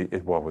obviously,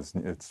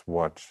 it's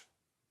what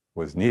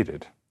was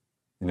needed.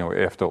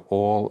 After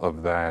all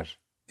of that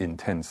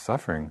intense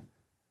suffering,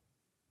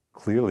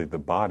 clearly the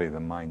body, the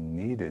mind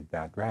needed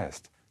that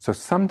rest. So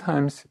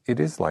sometimes it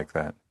is like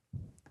that.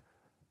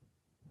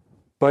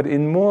 But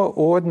in more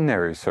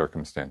ordinary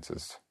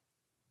circumstances,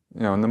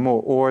 in the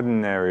more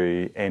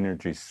ordinary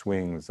energy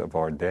swings of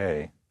our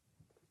day,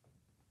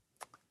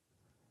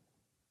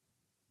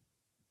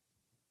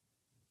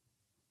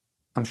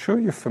 I'm sure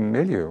you're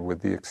familiar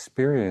with the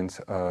experience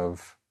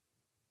of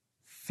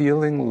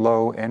feeling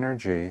low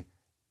energy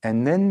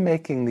and then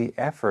making the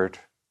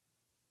effort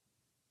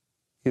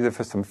either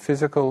for some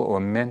physical or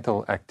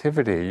mental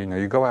activity.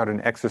 You go out and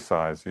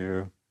exercise,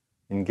 you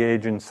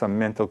engage in some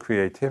mental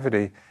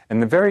creativity,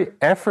 and the very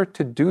effort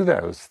to do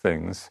those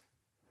things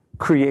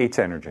creates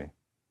energy.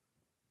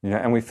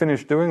 And we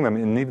finish doing them,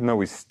 and even though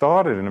we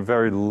started in a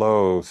very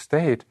low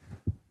state,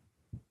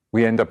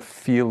 we end up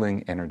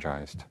feeling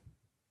energized.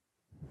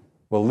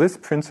 Well, this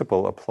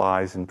principle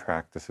applies in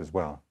practice as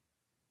well.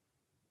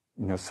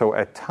 So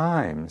at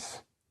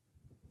times,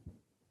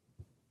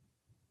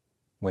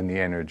 when the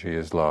energy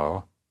is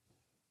low,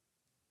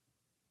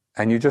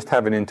 and you just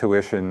have an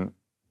intuition,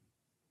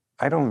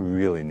 I don't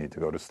really need to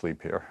go to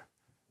sleep here.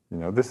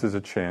 This is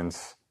a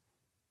chance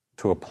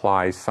to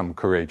apply some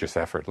courageous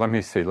effort. Let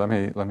me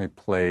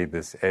play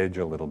this edge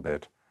a little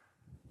bit.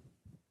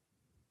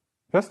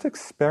 Just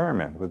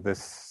experiment with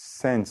this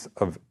sense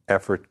of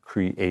effort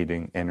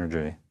creating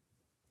energy.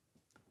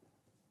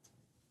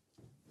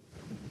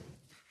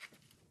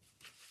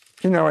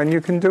 And you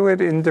can do it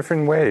in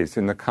different ways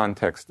in the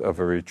context of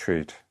a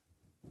retreat.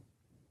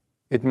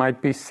 It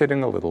might be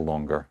sitting a little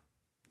longer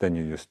than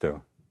you used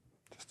to,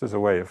 just as a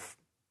way of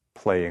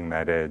playing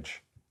that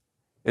edge.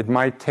 It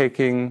might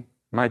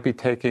be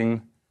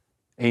taking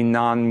a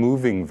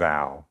non-moving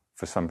vow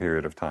for some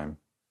period of time.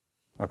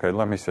 Okay,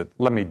 let me sit,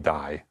 let me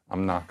die.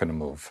 I'm not going to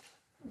move.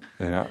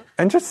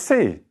 And just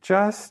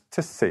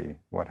to see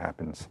what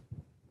happens.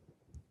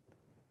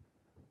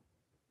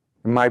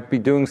 You might be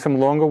doing some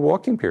longer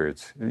walking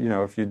periods.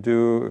 If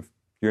you're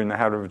in the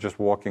habit of just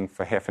walking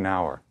for half an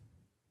hour,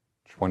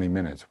 20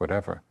 minutes,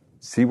 whatever.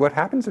 See what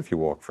happens if you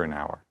walk for an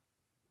hour.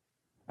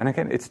 And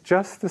again, it's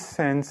just the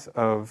sense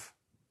of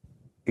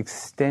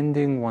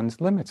extending one's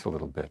limits a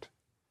little bit.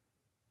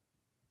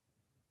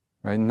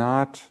 Right?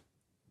 Not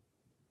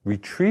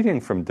retreating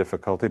from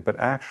difficulty, but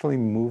actually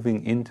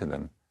moving into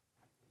them.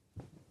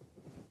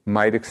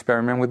 Might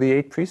experiment with the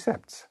 8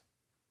 precepts.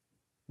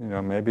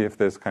 Maybe if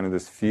there's kind of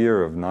this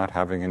fear of not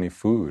having any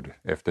food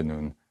after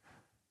noon,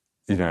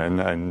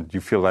 and you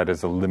feel that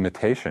as a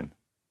limitation.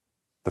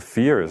 The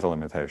fear is a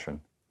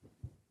limitation.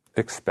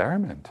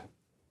 Experiment.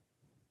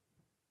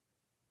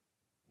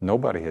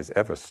 Nobody has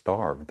ever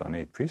starved on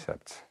 8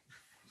 precepts.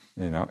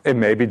 It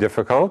may be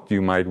difficult.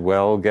 You might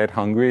well get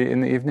hungry in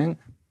the evening.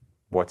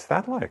 What's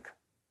that like?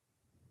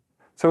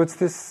 So it's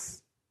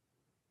this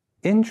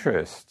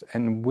interest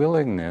and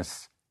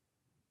willingness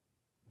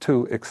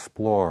to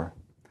explore.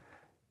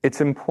 It's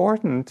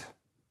important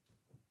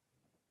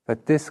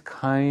that this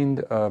kind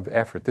of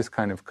effort, this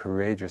kind of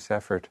courageous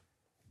effort,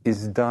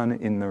 is done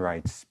in the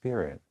right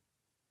spirit.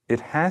 It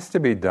has to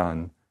be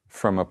done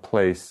from a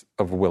place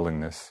of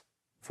willingness,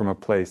 from a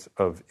place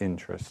of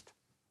interest.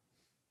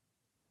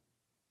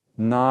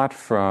 Not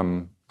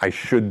from, I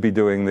should be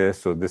doing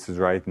this, or this is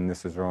right and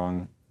this is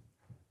wrong.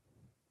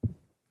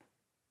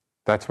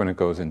 That's when it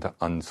goes into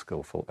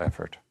unskillful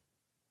effort.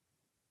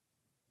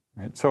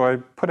 Right? So I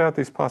put out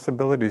these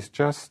possibilities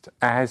just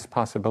as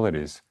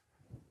possibilities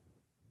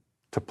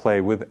to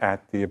play with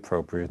at the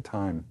appropriate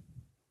time.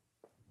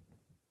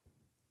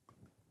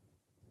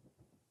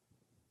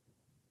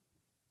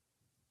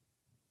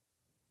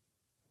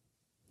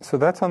 So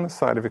that's on the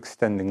side of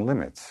extending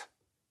limits.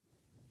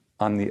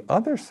 On the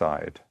other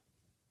side,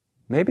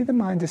 maybe the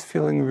mind is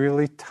feeling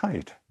really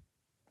tight,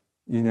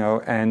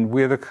 and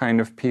we're the kind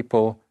of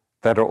people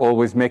that are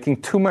always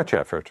making too much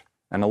effort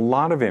and a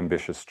lot of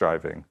ambitious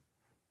striving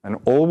and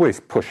always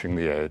pushing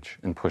the edge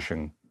and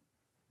pushing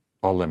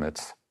our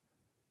limits.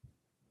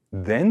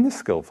 Then the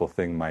skillful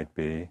thing might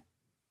be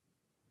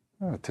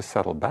to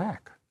settle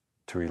back,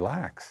 to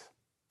relax,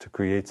 to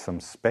create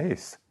some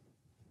space.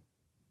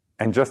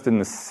 And just in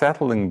the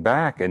settling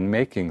back and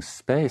making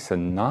space,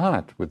 and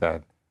not with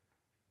that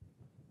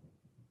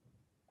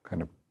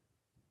kind of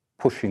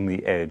pushing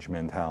the edge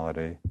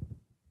mentality,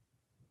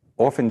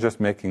 often just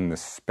making the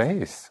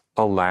space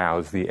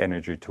allows the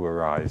energy to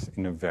arise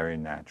in a very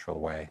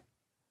natural way.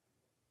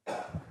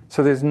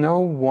 So there's no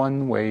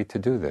one way to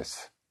do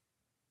this.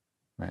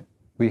 Right?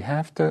 We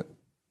have to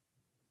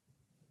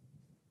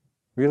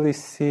really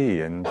see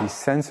and be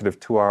sensitive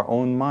to our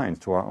own minds,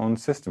 to our own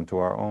system, to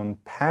our own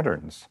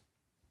patterns.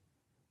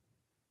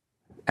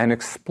 And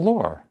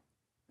explore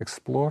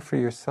for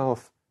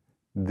yourself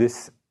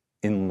this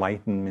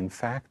enlightenment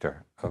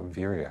factor of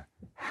virya,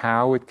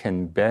 how it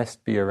can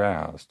best be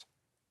aroused,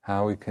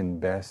 how we can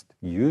best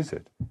use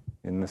it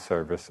in the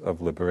service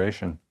of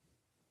liberation.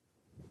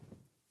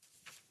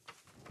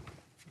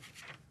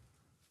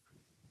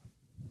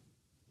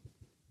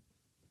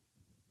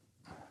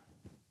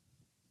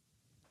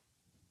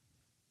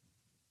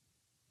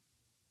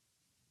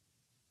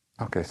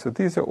 Okay, so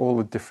these are all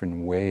the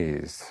different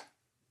ways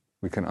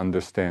we can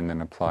understand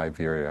and apply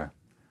virya.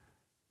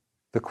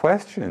 The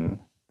question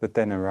that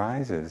then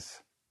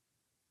arises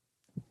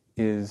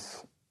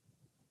is,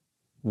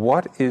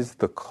 what is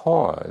the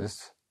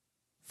cause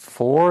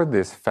for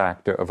this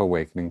factor of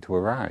awakening to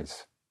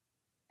arise?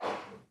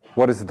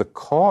 What is the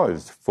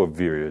cause for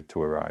virya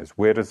to arise?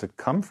 Where does it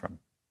come from?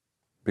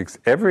 Because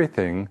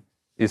everything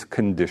is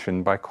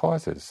conditioned by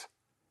causes.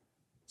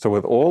 So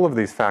with all of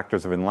these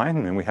factors of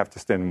enlightenment, we have to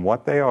understand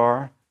what they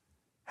are,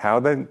 how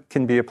they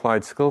can be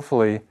applied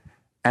skillfully,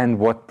 and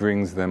what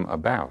brings them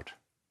about.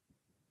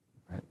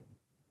 Right?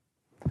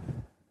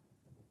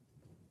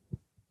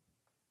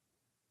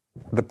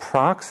 The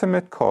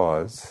proximate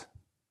cause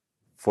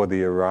for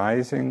the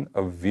arising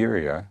of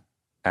virya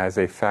as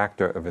a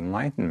factor of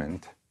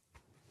enlightenment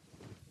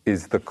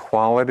is the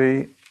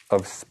quality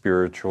of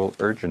spiritual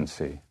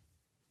urgency.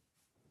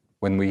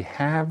 When we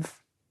have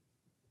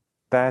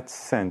that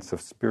sense of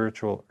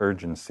spiritual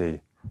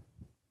urgency,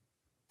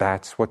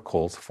 that's what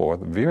calls for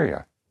the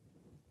virya.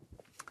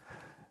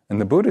 And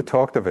the Buddha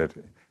talked of it.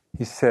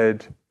 He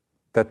said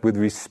that with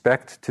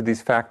respect to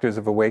these factors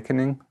of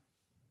awakening,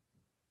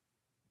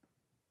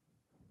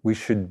 we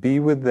should be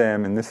with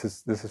them, and this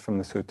is from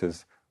the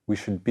suttas, we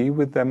should be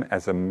with them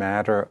as a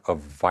matter of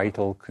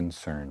vital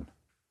concern.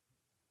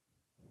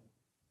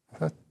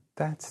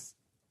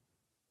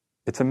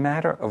 It's a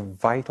matter of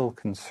vital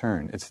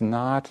concern. It's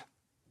not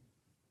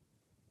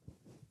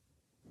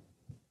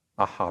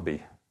a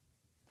hobby.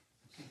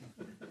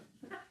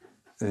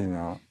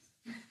 And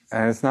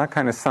it's not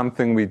kind of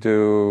something we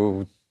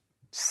do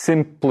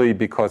simply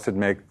because it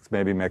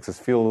maybe makes us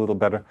feel a little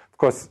better. Of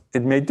course,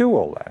 it may do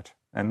all that,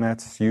 and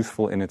that's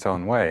useful in its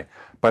own way.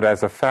 But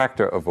as a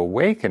factor of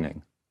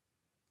awakening,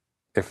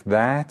 if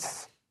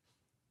that's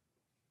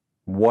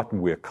what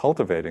we're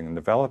cultivating and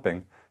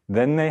developing,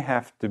 then they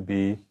have to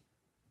be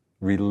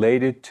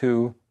related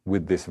to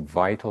with this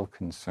vital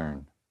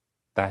concern.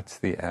 That's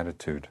the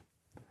attitude.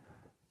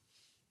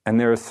 And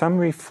there are some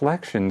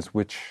reflections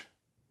which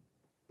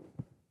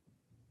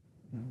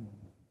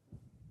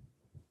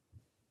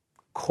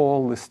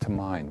call this to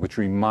mind, which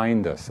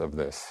remind us of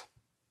this.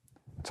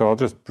 So I'll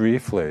just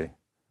briefly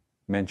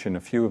mention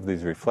a few of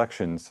these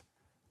reflections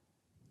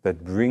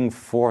that bring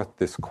forth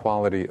this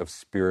quality of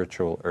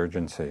spiritual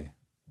urgency.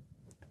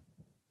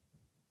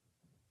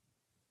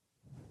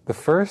 The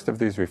first of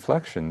these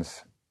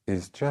reflections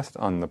is just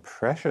on the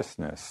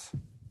preciousness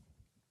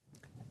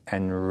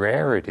and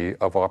rarity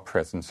of our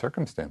present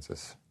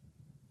circumstances.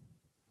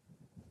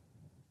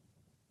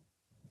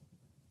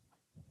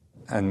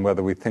 And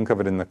whether we think of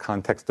it in the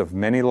context of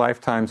many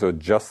lifetimes or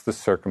just the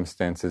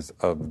circumstances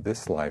of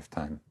this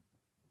lifetime,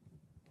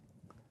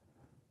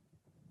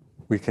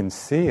 we can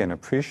see and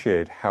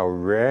appreciate how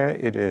rare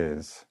it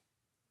is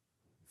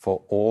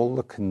for all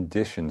the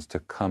conditions to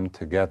come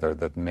together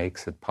that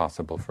makes it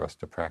possible for us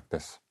to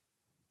practice.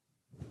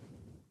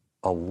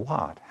 A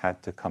lot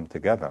had to come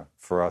together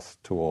for us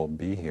to all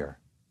be here.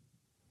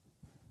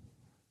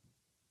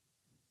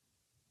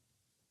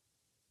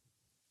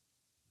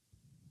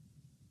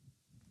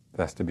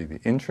 There has to be the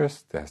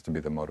interest, there has to be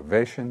the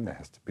motivation, there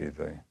has to be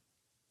the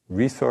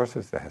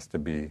resources, there has to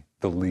be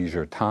the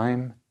leisure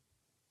time,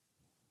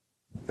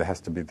 there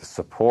has to be the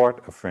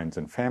support of friends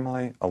and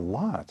family. A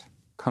lot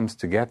comes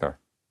together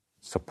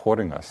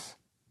supporting us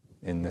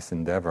in this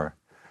endeavor.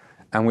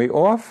 And we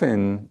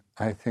often,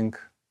 I think,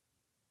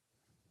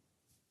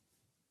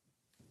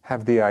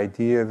 have the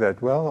idea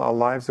that, well, our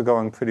lives are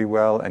going pretty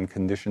well and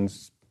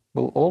conditions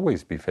will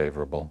always be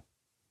favorable.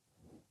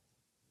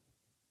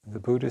 The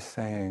Buddha is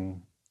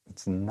saying,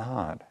 It's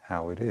not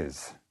how it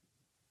is.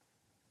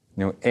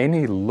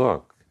 Any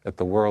look at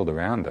the world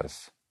around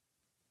us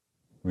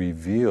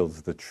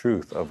reveals the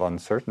truth of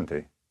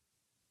uncertainty,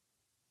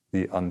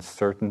 the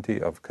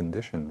uncertainty of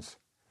conditions.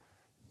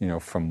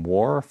 From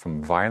war,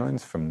 from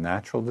violence, from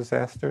natural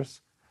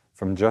disasters,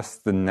 from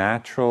just the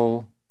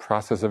natural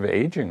process of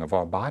aging of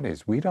our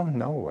bodies. We don't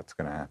know what's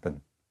going to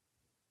happen.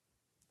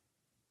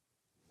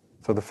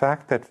 So the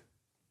fact that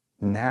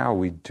now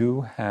we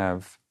do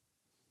have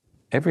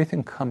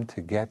everything come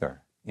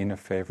together in a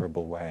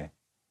favorable way,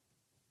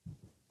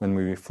 when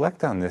we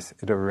reflect on this,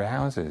 it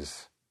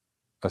arouses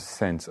a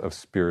sense of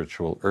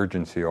spiritual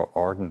urgency or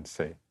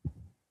ardency.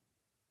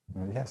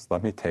 Yes,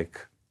 let me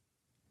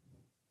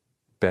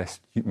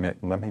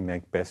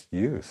make best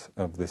use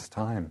of this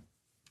time.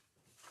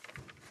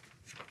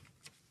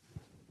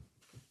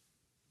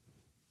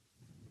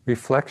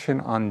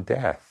 Reflection on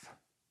death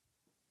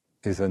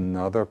is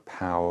another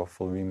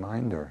powerful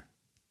reminder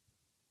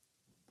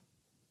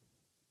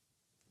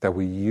that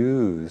we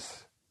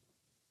use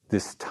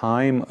this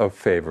time of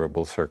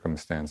favorable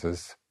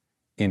circumstances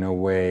in a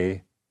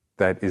way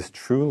that is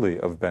truly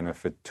of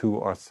benefit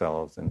to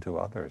ourselves and to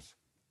others.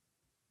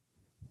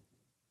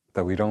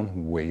 That we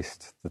don't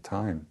waste the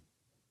time.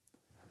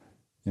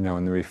 In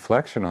the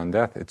reflection on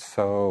death, it's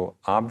so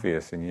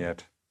obvious, and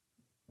yet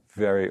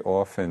very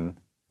often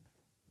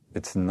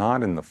it's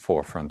not in the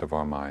forefront of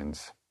our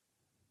minds.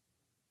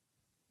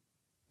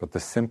 But the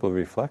simple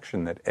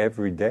reflection that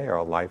every day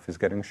our life is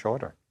getting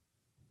shorter.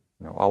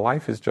 Our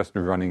life is just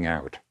running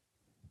out.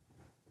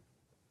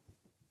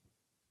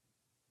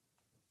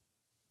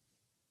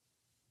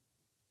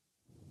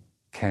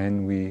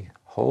 Can we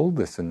hold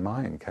this in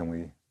mind? Can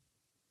we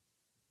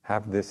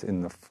have this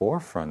in the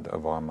forefront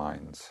of our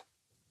minds?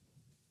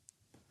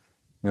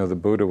 The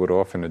Buddha would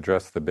often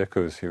address the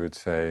bhikkhus. He would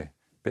say,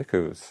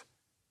 "Bhikkhus,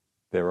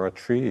 there are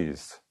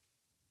trees.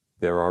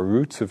 There are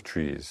roots of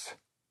trees.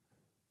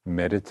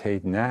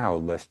 Meditate now,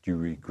 lest you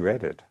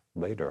regret it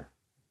later."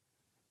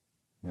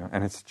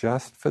 And it's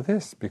just for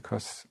this,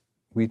 because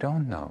we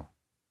don't know.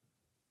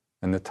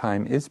 And the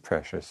time is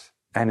precious,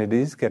 and it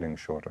is getting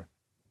shorter.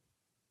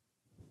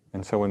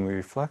 And so when we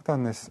reflect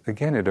on this,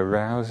 again, it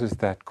arouses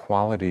that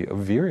quality of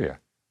virya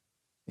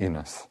in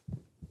us.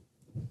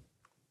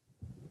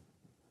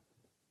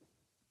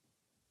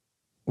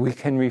 We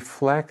can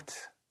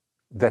reflect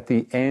that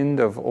the end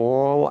of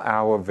all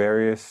our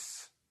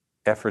various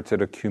efforts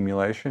at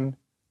accumulation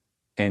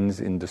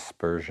ends in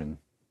dispersion.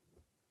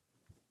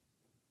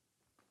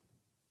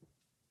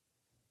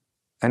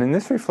 And in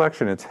this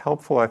reflection, it's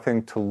helpful, I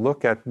think, to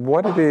look at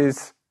what it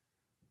is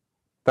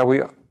that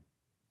we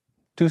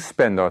do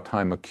spend our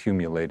time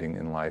accumulating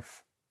in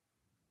life.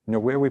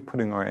 Where are we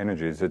putting our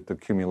energy? Is it the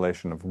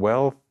accumulation of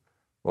wealth,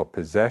 or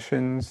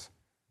possessions,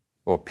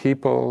 or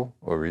people,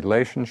 or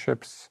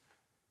relationships,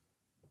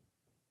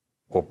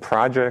 or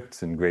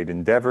projects and great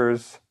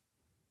endeavors?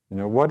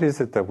 What is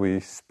it that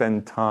we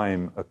spend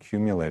time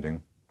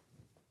accumulating?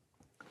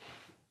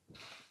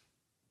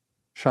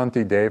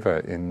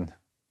 Shantideva, in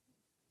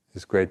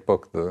his great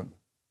book, The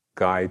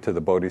Guide to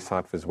the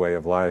Bodhisattva's Way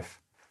of Life,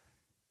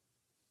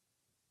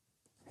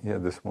 he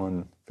had this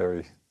one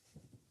very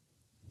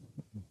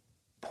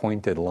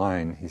pointed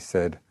line. He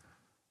said,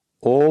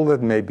 "All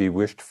that may be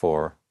wished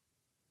for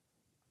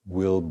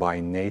will by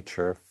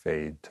nature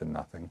fade to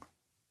nothing."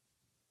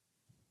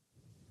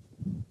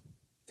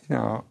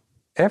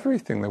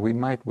 Everything that we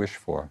might wish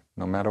for,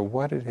 no matter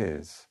what it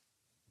is,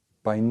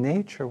 by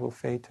nature will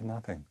fade to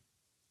nothing.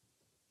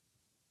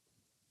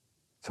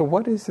 So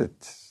what is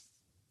it?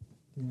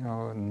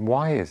 And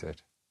why is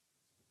it?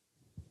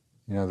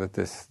 That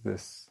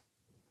this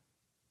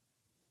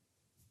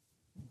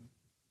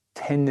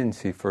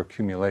tendency for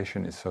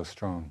accumulation is so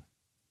strong.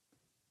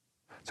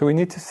 So we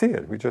need to see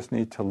it. We just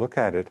need to look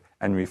at it,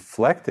 and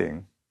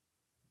reflecting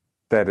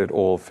that it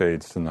all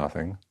fades to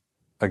nothing,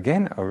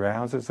 again,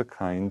 arouses a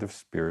kind of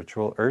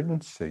spiritual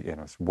urgency in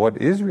us. What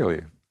is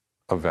really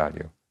of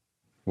value?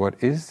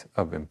 What is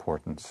of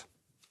importance?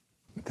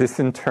 This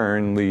in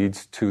turn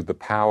leads to the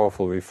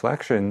powerful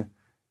reflection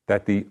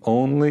that the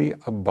only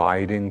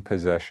abiding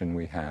possession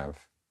we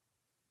have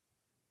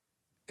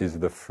is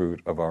the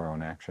fruit of our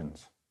own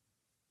actions,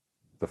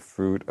 the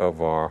fruit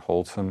of our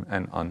wholesome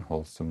and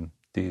unwholesome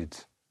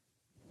deeds.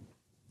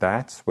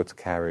 That's what's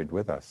carried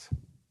with us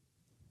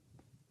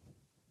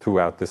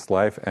throughout this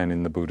life and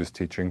in the Buddha's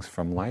teachings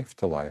from life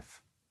to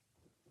life.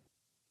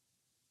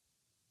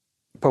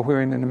 But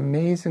we're in an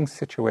amazing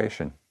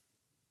situation.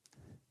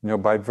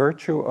 By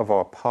virtue of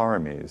our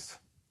paramis,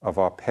 of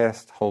our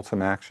past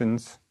wholesome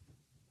actions,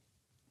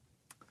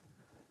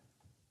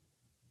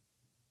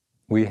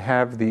 we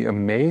have the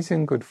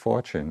amazing good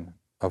fortune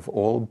of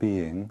all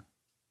being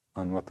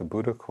on what the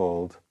Buddha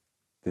called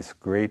this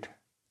great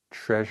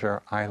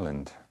treasure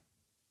island.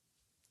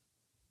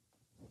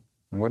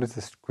 And what is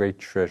this great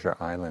treasure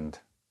island?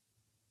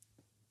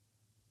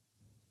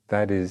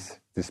 That is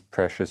this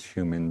precious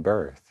human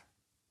birth.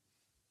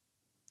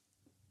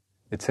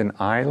 It's an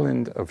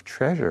island of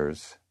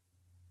treasures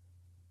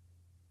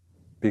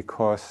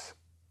because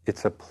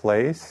it's a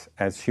place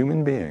as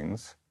human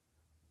beings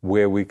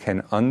where we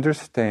can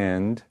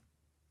understand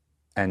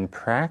and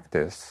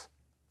practice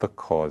the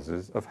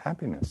causes of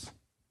happiness.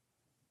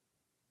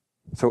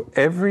 So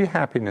every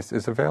happiness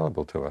is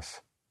available to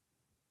us.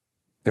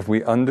 If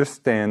we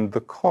understand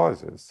the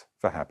causes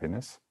for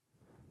happiness,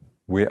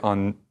 we're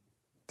on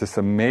this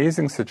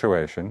amazing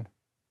situation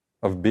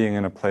of being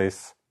in a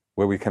place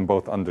where we can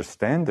both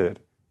understand it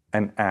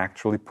and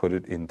actually put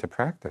it into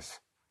practice.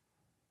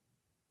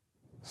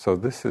 So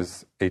this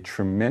is a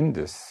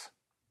tremendous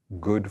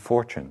good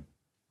fortune.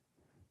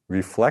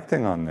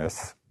 Reflecting on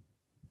this,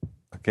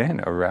 again,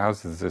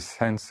 arouses this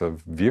sense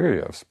of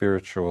virya, of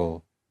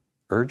spiritual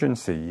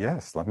urgency.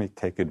 Yes, let me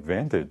take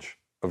advantage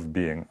of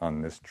being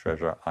on this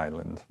treasure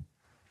island.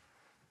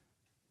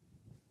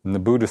 And the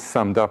Buddha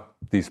summed up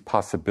these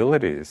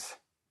possibilities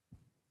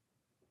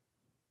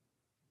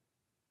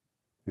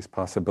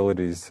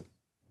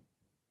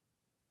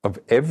of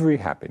every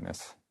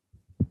happiness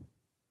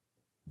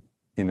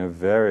in a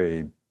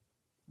very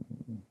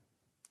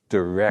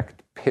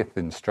direct pith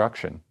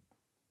instruction.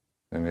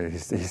 I mean, he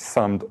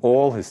summed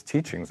all his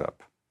teachings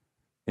up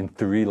in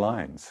 3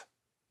 lines,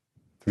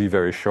 3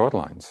 very short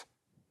lines.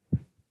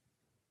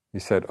 He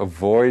said,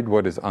 avoid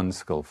what is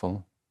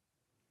unskillful,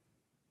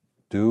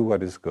 do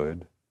what is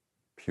good,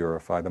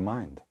 purify the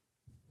mind.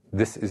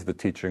 This is the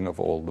teaching of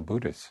all the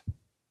Buddhas.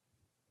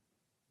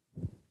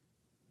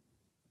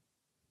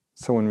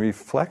 So when we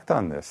reflect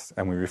on this,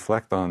 and we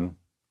reflect on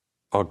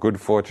our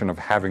good fortune of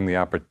having the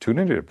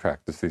opportunity to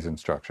practice these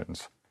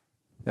instructions,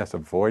 yes,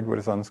 avoid what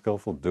is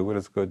unskillful, do what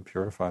is good,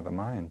 purify the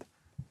mind.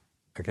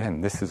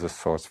 Again, this is a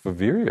source for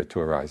virya to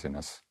arise in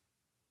us.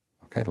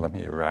 Okay, let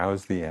me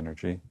arouse the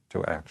energy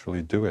to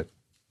actually do it.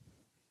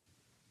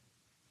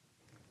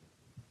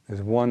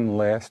 There's one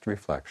last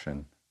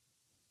reflection.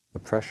 The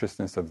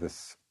preciousness of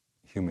this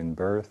human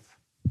birth,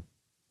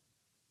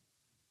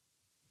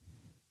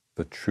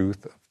 the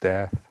truth of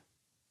death,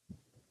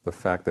 the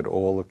fact that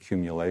all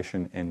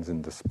accumulation ends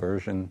in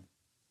dispersion,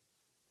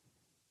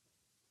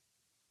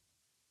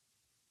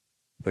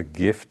 the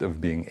gift of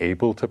being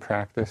able to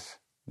practice,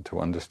 and to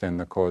understand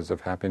the cause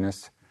of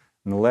happiness.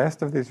 And the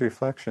last of these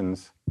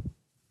reflections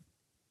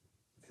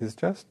is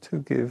just to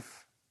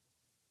give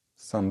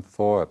some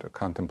thought or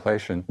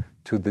contemplation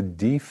to the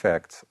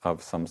defects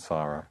of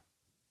samsara.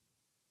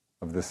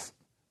 Of this,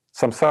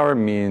 samsara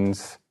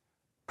means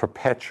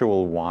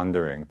perpetual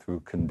wandering through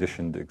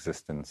conditioned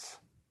existence.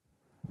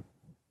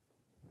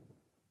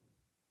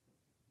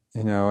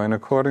 And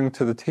according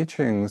to the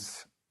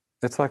teachings,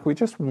 it's like we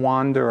just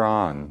wander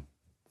on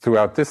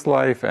throughout this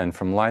life and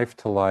from life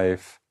to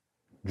life,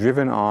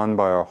 driven on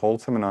by our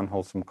wholesome and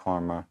unwholesome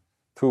karma,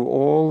 through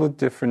all the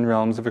different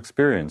realms of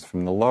experience,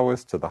 from the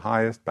lowest to the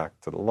highest, back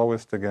to the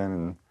lowest again.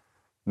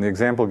 And the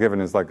example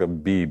given is like a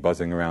bee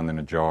buzzing around in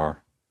a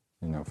jar,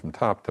 from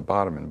top to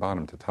bottom and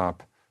bottom to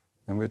top.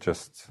 And we're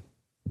just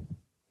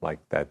like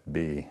that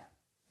bee.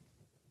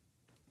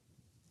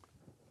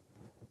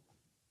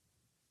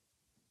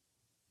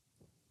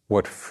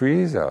 What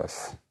frees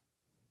us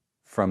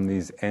from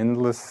these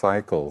endless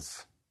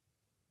cycles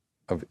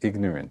of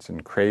ignorance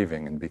and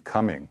craving and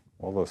becoming,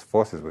 all those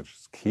forces which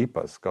keep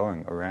us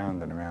going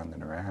around and around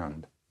and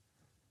around,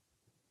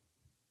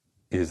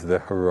 is the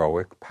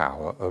heroic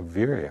power of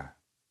virya.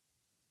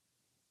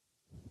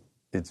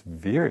 It's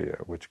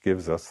virya which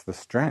gives us the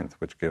strength,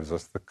 which gives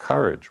us the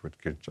courage, which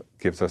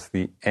gives us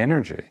the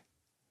energy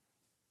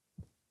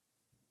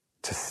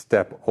to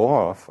step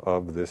off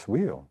of this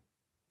wheel,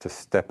 to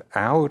step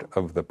out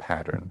of the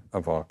pattern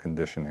of our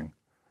conditioning,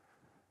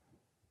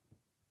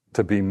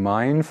 to be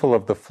mindful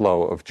of the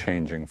flow of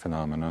changing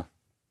phenomena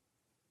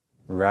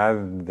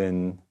rather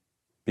than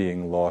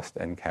being lost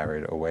and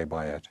carried away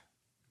by it.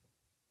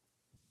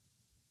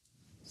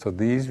 So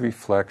these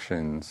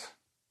reflections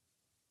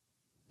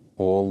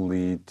all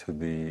lead to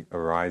the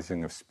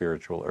arising of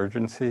spiritual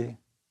urgency.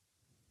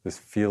 This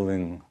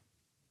feeling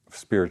of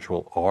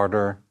spiritual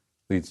ardor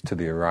leads to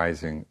the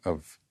arising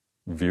of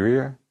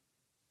virya,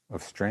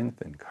 of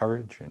strength and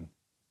courage and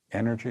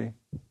energy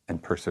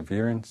and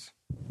perseverance.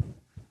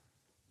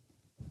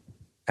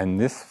 And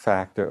this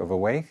factor of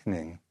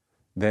awakening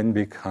then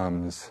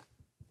becomes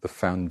the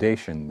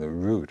foundation, the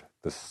root,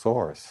 the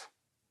source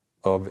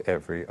of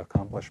every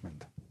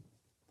accomplishment.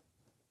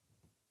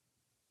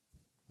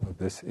 So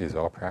this is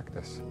our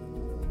practice.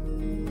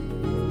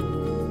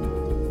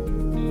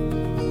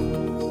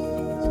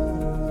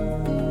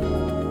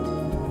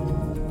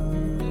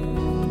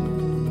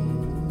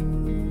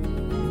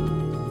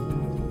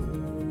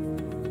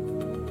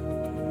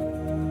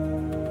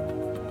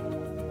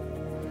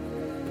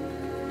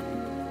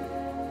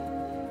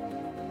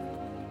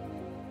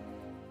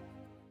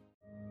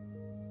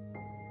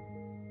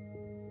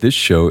 This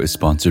show is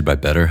sponsored by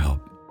BetterHelp.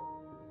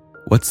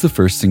 What's the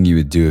first thing you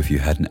would do if you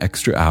had an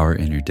extra hour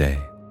in your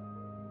day?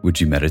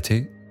 Would you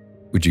meditate?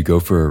 Would you go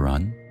for a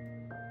run?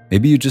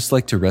 Maybe you just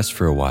like to rest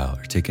for a while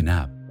or take a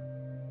nap.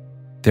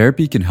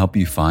 Therapy can help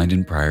you find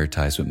and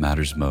prioritize what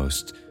matters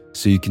most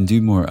so you can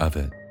do more of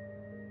it.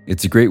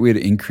 It's a great way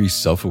to increase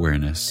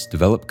self-awareness,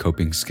 develop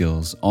coping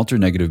skills, alter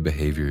negative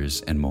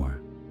behaviors, and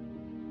more.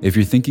 If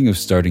you're thinking of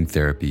starting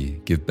therapy,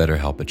 give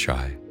BetterHelp a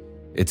try.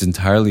 It's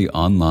entirely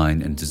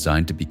online and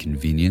designed to be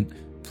convenient,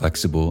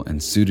 flexible,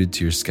 and suited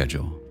to your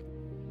schedule.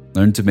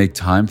 Learn to make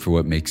time for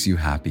what makes you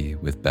happy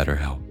with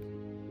BetterHelp.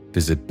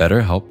 Visit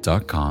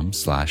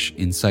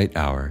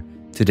betterhelp.com/insighthour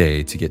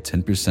today to get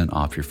 10%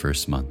 off your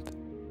first month.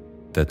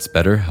 That's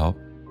BetterHelp,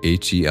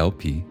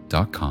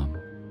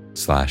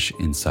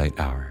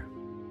 HELP.com/insighthour.